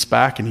Satan sits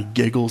back and he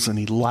giggles and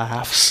he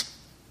laughs.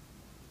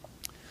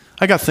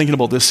 I got thinking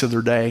about this the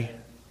other day.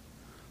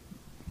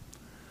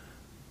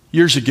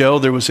 Years ago,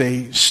 there was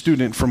a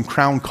student from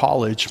Crown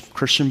College,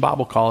 Christian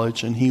Bible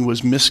College, and he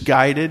was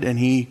misguided and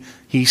he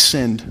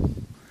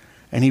sinned.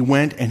 And he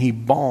went and he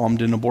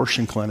bombed an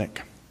abortion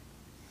clinic.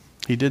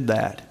 He did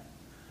that.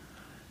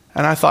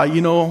 And I thought,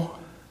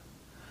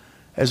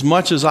 as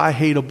much as I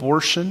hate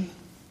abortion,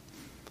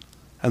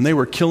 and they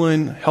were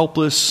killing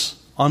helpless,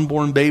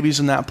 unborn babies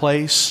in that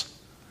place,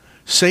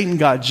 Satan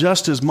got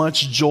just as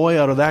much joy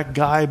out of that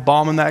guy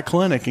bombing that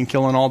clinic and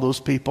killing all those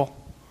people.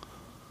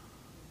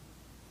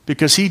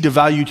 Because he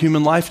devalued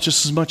human life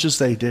just as much as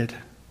they did.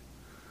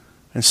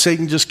 And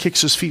Satan just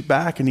kicks his feet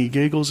back and he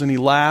giggles and he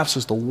laughs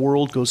as the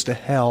world goes to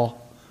hell.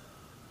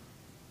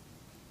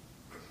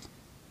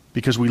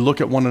 Because we look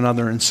at one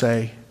another and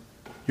say,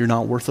 you're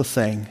not worth a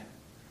thing.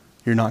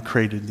 You're not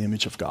created in the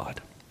image of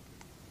God.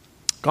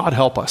 God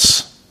help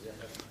us.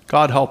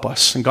 God help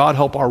us, and God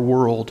help our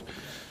world.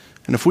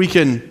 And if we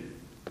can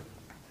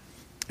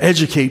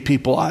educate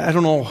people, I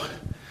don't know,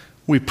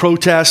 we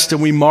protest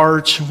and we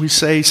march and we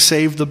say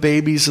save the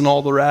babies and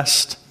all the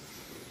rest.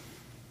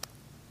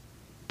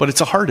 But it's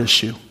a heart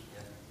issue.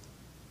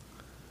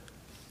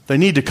 They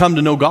need to come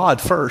to know God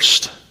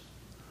first.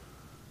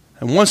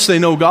 And once they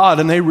know God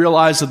and they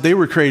realize that they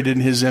were created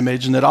in His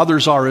image and that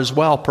others are as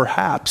well,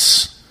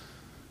 perhaps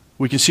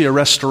we can see a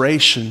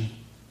restoration.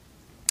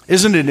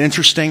 Isn't it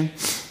interesting?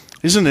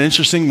 Isn't it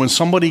interesting when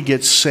somebody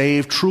gets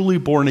saved, truly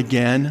born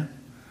again,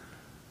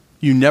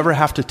 you never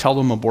have to tell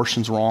them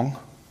abortion's wrong.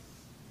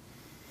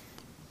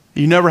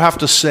 You never have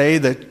to say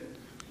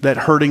that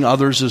hurting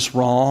others is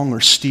wrong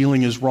or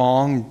stealing is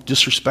wrong,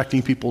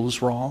 disrespecting people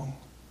is wrong.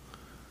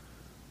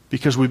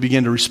 Because we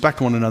begin to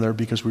respect one another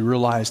because we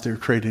realize they're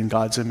created in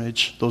God's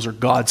image. Those are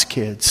God's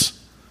kids,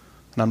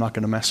 and I'm not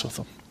going to mess with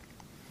them.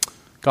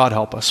 God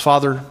help us.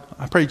 Father,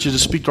 I pray that you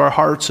just speak to our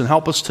hearts and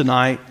help us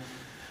tonight.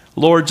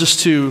 Lord,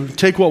 just to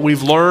take what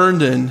we've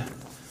learned and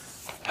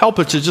help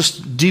it to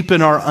just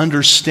deepen our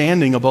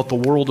understanding about the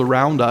world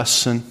around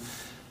us. And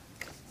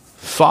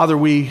Father,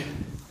 we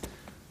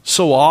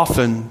so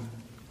often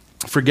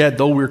forget,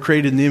 though we're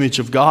created in the image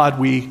of God,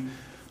 we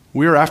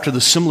are after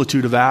the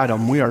similitude of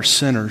Adam. We are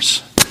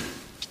sinners.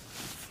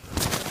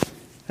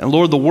 And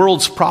Lord, the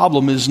world's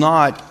problem is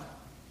not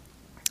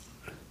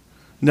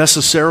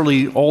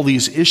necessarily all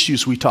these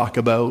issues we talk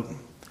about.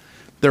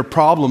 Their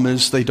problem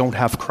is they don't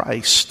have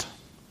Christ.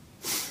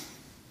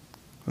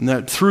 And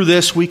that through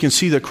this we can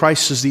see that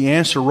Christ is the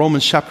answer.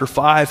 Romans chapter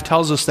 5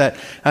 tells us that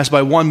as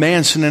by one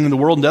man sin entered the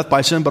world and death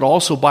by sin, but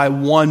also by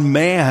one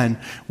man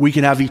we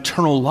can have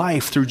eternal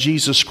life through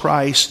Jesus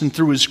Christ and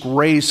through His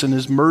grace and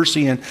His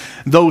mercy. And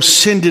though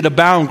sin did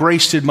abound,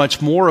 grace did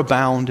much more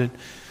abound. And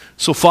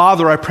so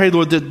Father, I pray,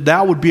 Lord,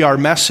 that would be our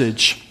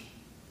message.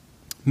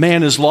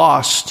 Man is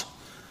lost,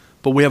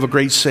 but we have a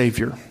great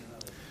Savior.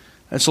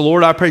 And so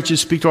Lord, I pray that you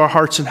speak to our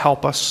hearts and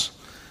help us.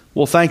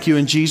 We'll thank you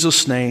in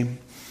Jesus' name.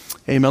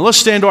 Amen. Let's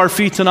stand to our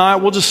feet tonight.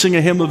 We'll just sing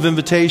a hymn of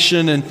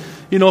invitation. And,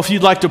 if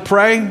you'd like to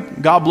pray,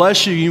 God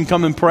bless you. You can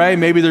come and pray.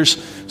 Maybe there's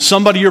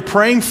somebody you're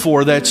praying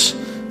for that's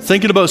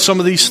thinking about some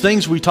of these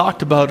things we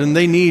talked about, and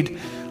they need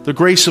the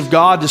grace of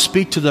God to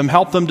speak to them.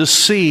 Help them to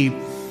see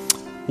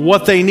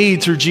what they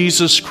need through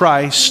Jesus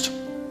Christ.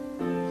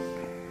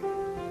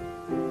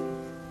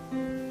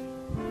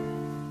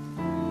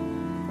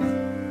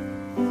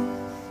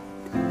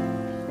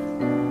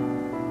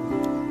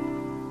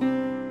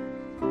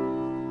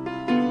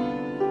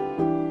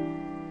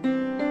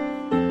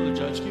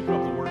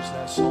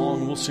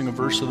 Sing a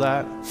verse of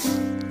that.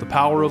 The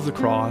power of the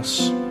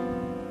cross.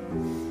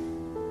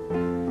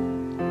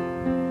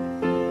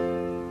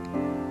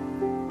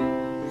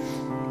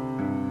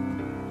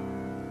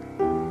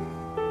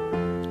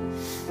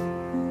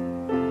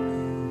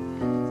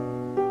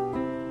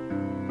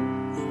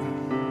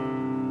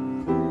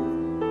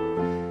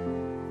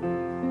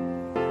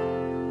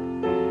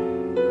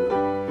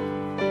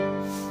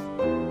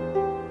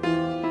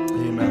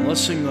 Amen.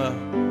 Let's sing the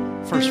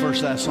first verse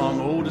of that song.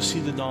 Oh, to see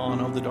the dawn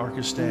of the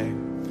darkest day.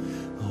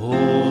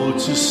 Oh,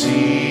 to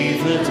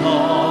see the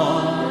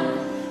dawn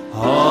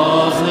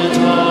of the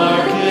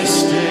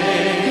darkest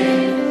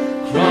day,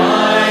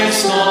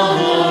 Christ on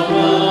the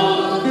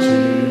road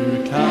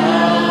to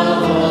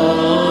Calvary,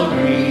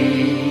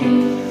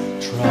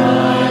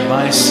 tried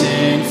by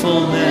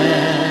sinful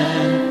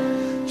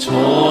men,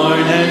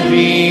 torn and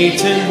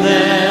beaten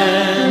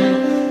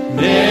then,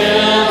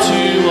 nailed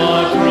to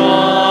our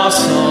cross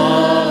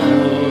of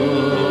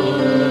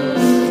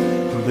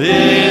wood.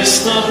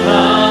 This the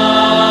power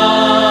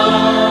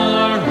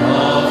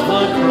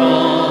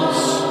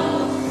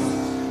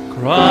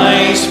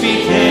Christ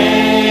became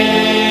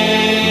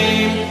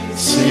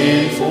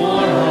sin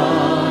for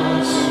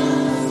us,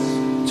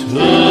 took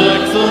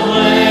the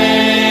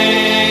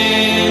blame,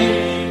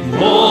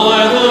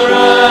 bore the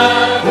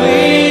wrath,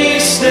 we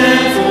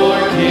stand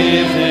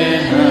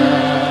forgiven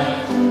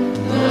at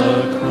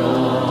the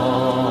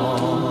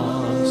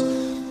cross.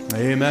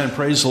 Amen.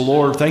 Praise the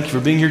Lord. Thank you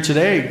for being here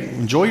today.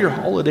 Enjoy your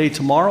holiday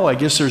tomorrow. I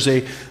guess there's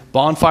a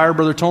bonfire,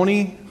 Brother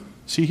Tony.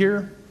 Is he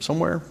here?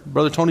 Somewhere.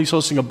 Brother Tony's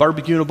hosting a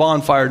barbecue and a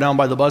bonfire down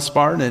by the bus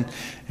barn, and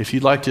if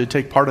you'd like to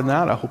take part in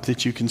that, I hope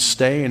that you can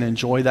stay and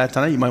enjoy that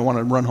tonight. You might want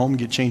to run home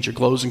and change your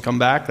clothes and come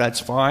back. That's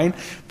fine.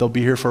 They'll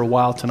be here for a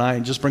while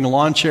tonight. Just bring a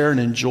lawn chair and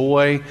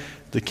enjoy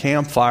the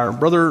campfire.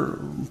 Brother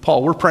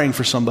Paul, we're praying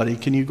for somebody.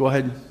 Can you go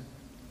ahead?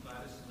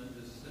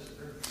 Linda's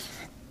sister.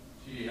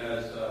 She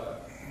has a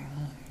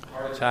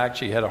heart attack.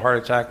 She had a heart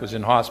attack, was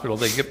in hospital.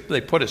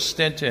 They put a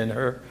stent in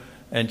her,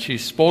 and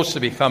she's supposed to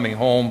be coming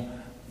home,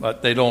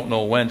 but they don't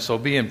know when. So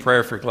be in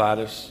prayer for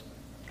Gladys,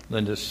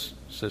 Linda's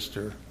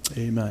sister.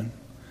 Amen.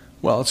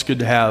 Well, it's good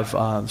to have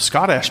the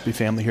Scott Ashby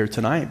family here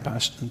tonight.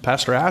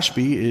 Pastor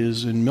Ashby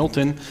is in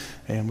Milton,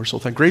 and we're so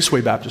thankful.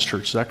 Graceway Baptist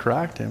Church, is that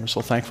correct? And we're so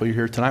thankful you're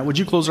here tonight. Would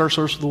you close our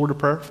service with a word of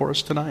prayer for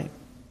us tonight?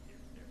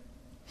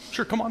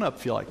 Sure, come on up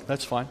if you like.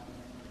 That's fine.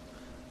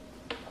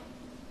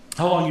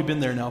 How long you been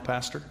there now,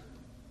 Pastor?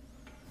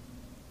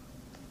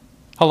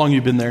 How long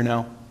you been there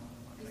now?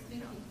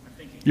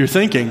 You're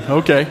thinking,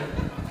 okay.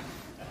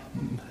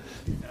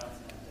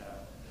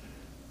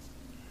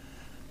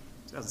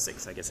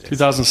 2006, I guess it is.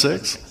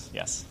 2006?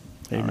 Yes.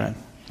 Amen. Right.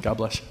 God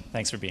bless you.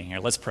 Thanks for being here.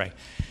 Let's pray.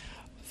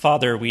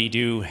 Father, we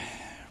do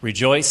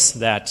rejoice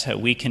that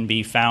we can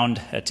be found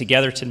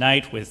together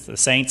tonight with the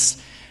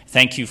saints.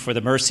 Thank you for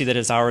the mercy that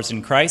is ours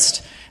in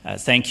Christ.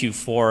 Thank you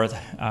for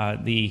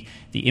the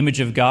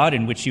image of God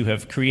in which you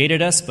have created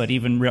us, but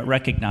even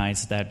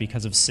recognize that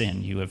because of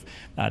sin, you have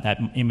that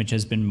image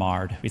has been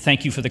marred. We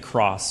thank you for the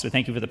cross. We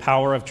thank you for the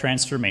power of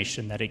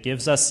transformation that it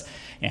gives us,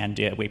 and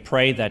we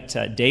pray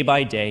that day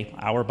by day,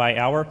 hour by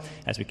hour,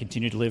 as we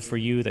continue to live for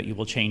you, that you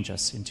will change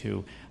us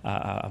into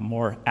a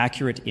more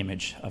accurate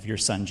image of your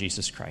Son,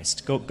 Jesus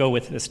Christ. Go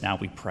with us now,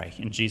 we pray.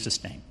 In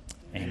Jesus' name,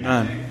 amen.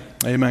 Amen.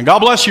 Amen. God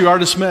bless you. You are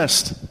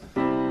dismissed.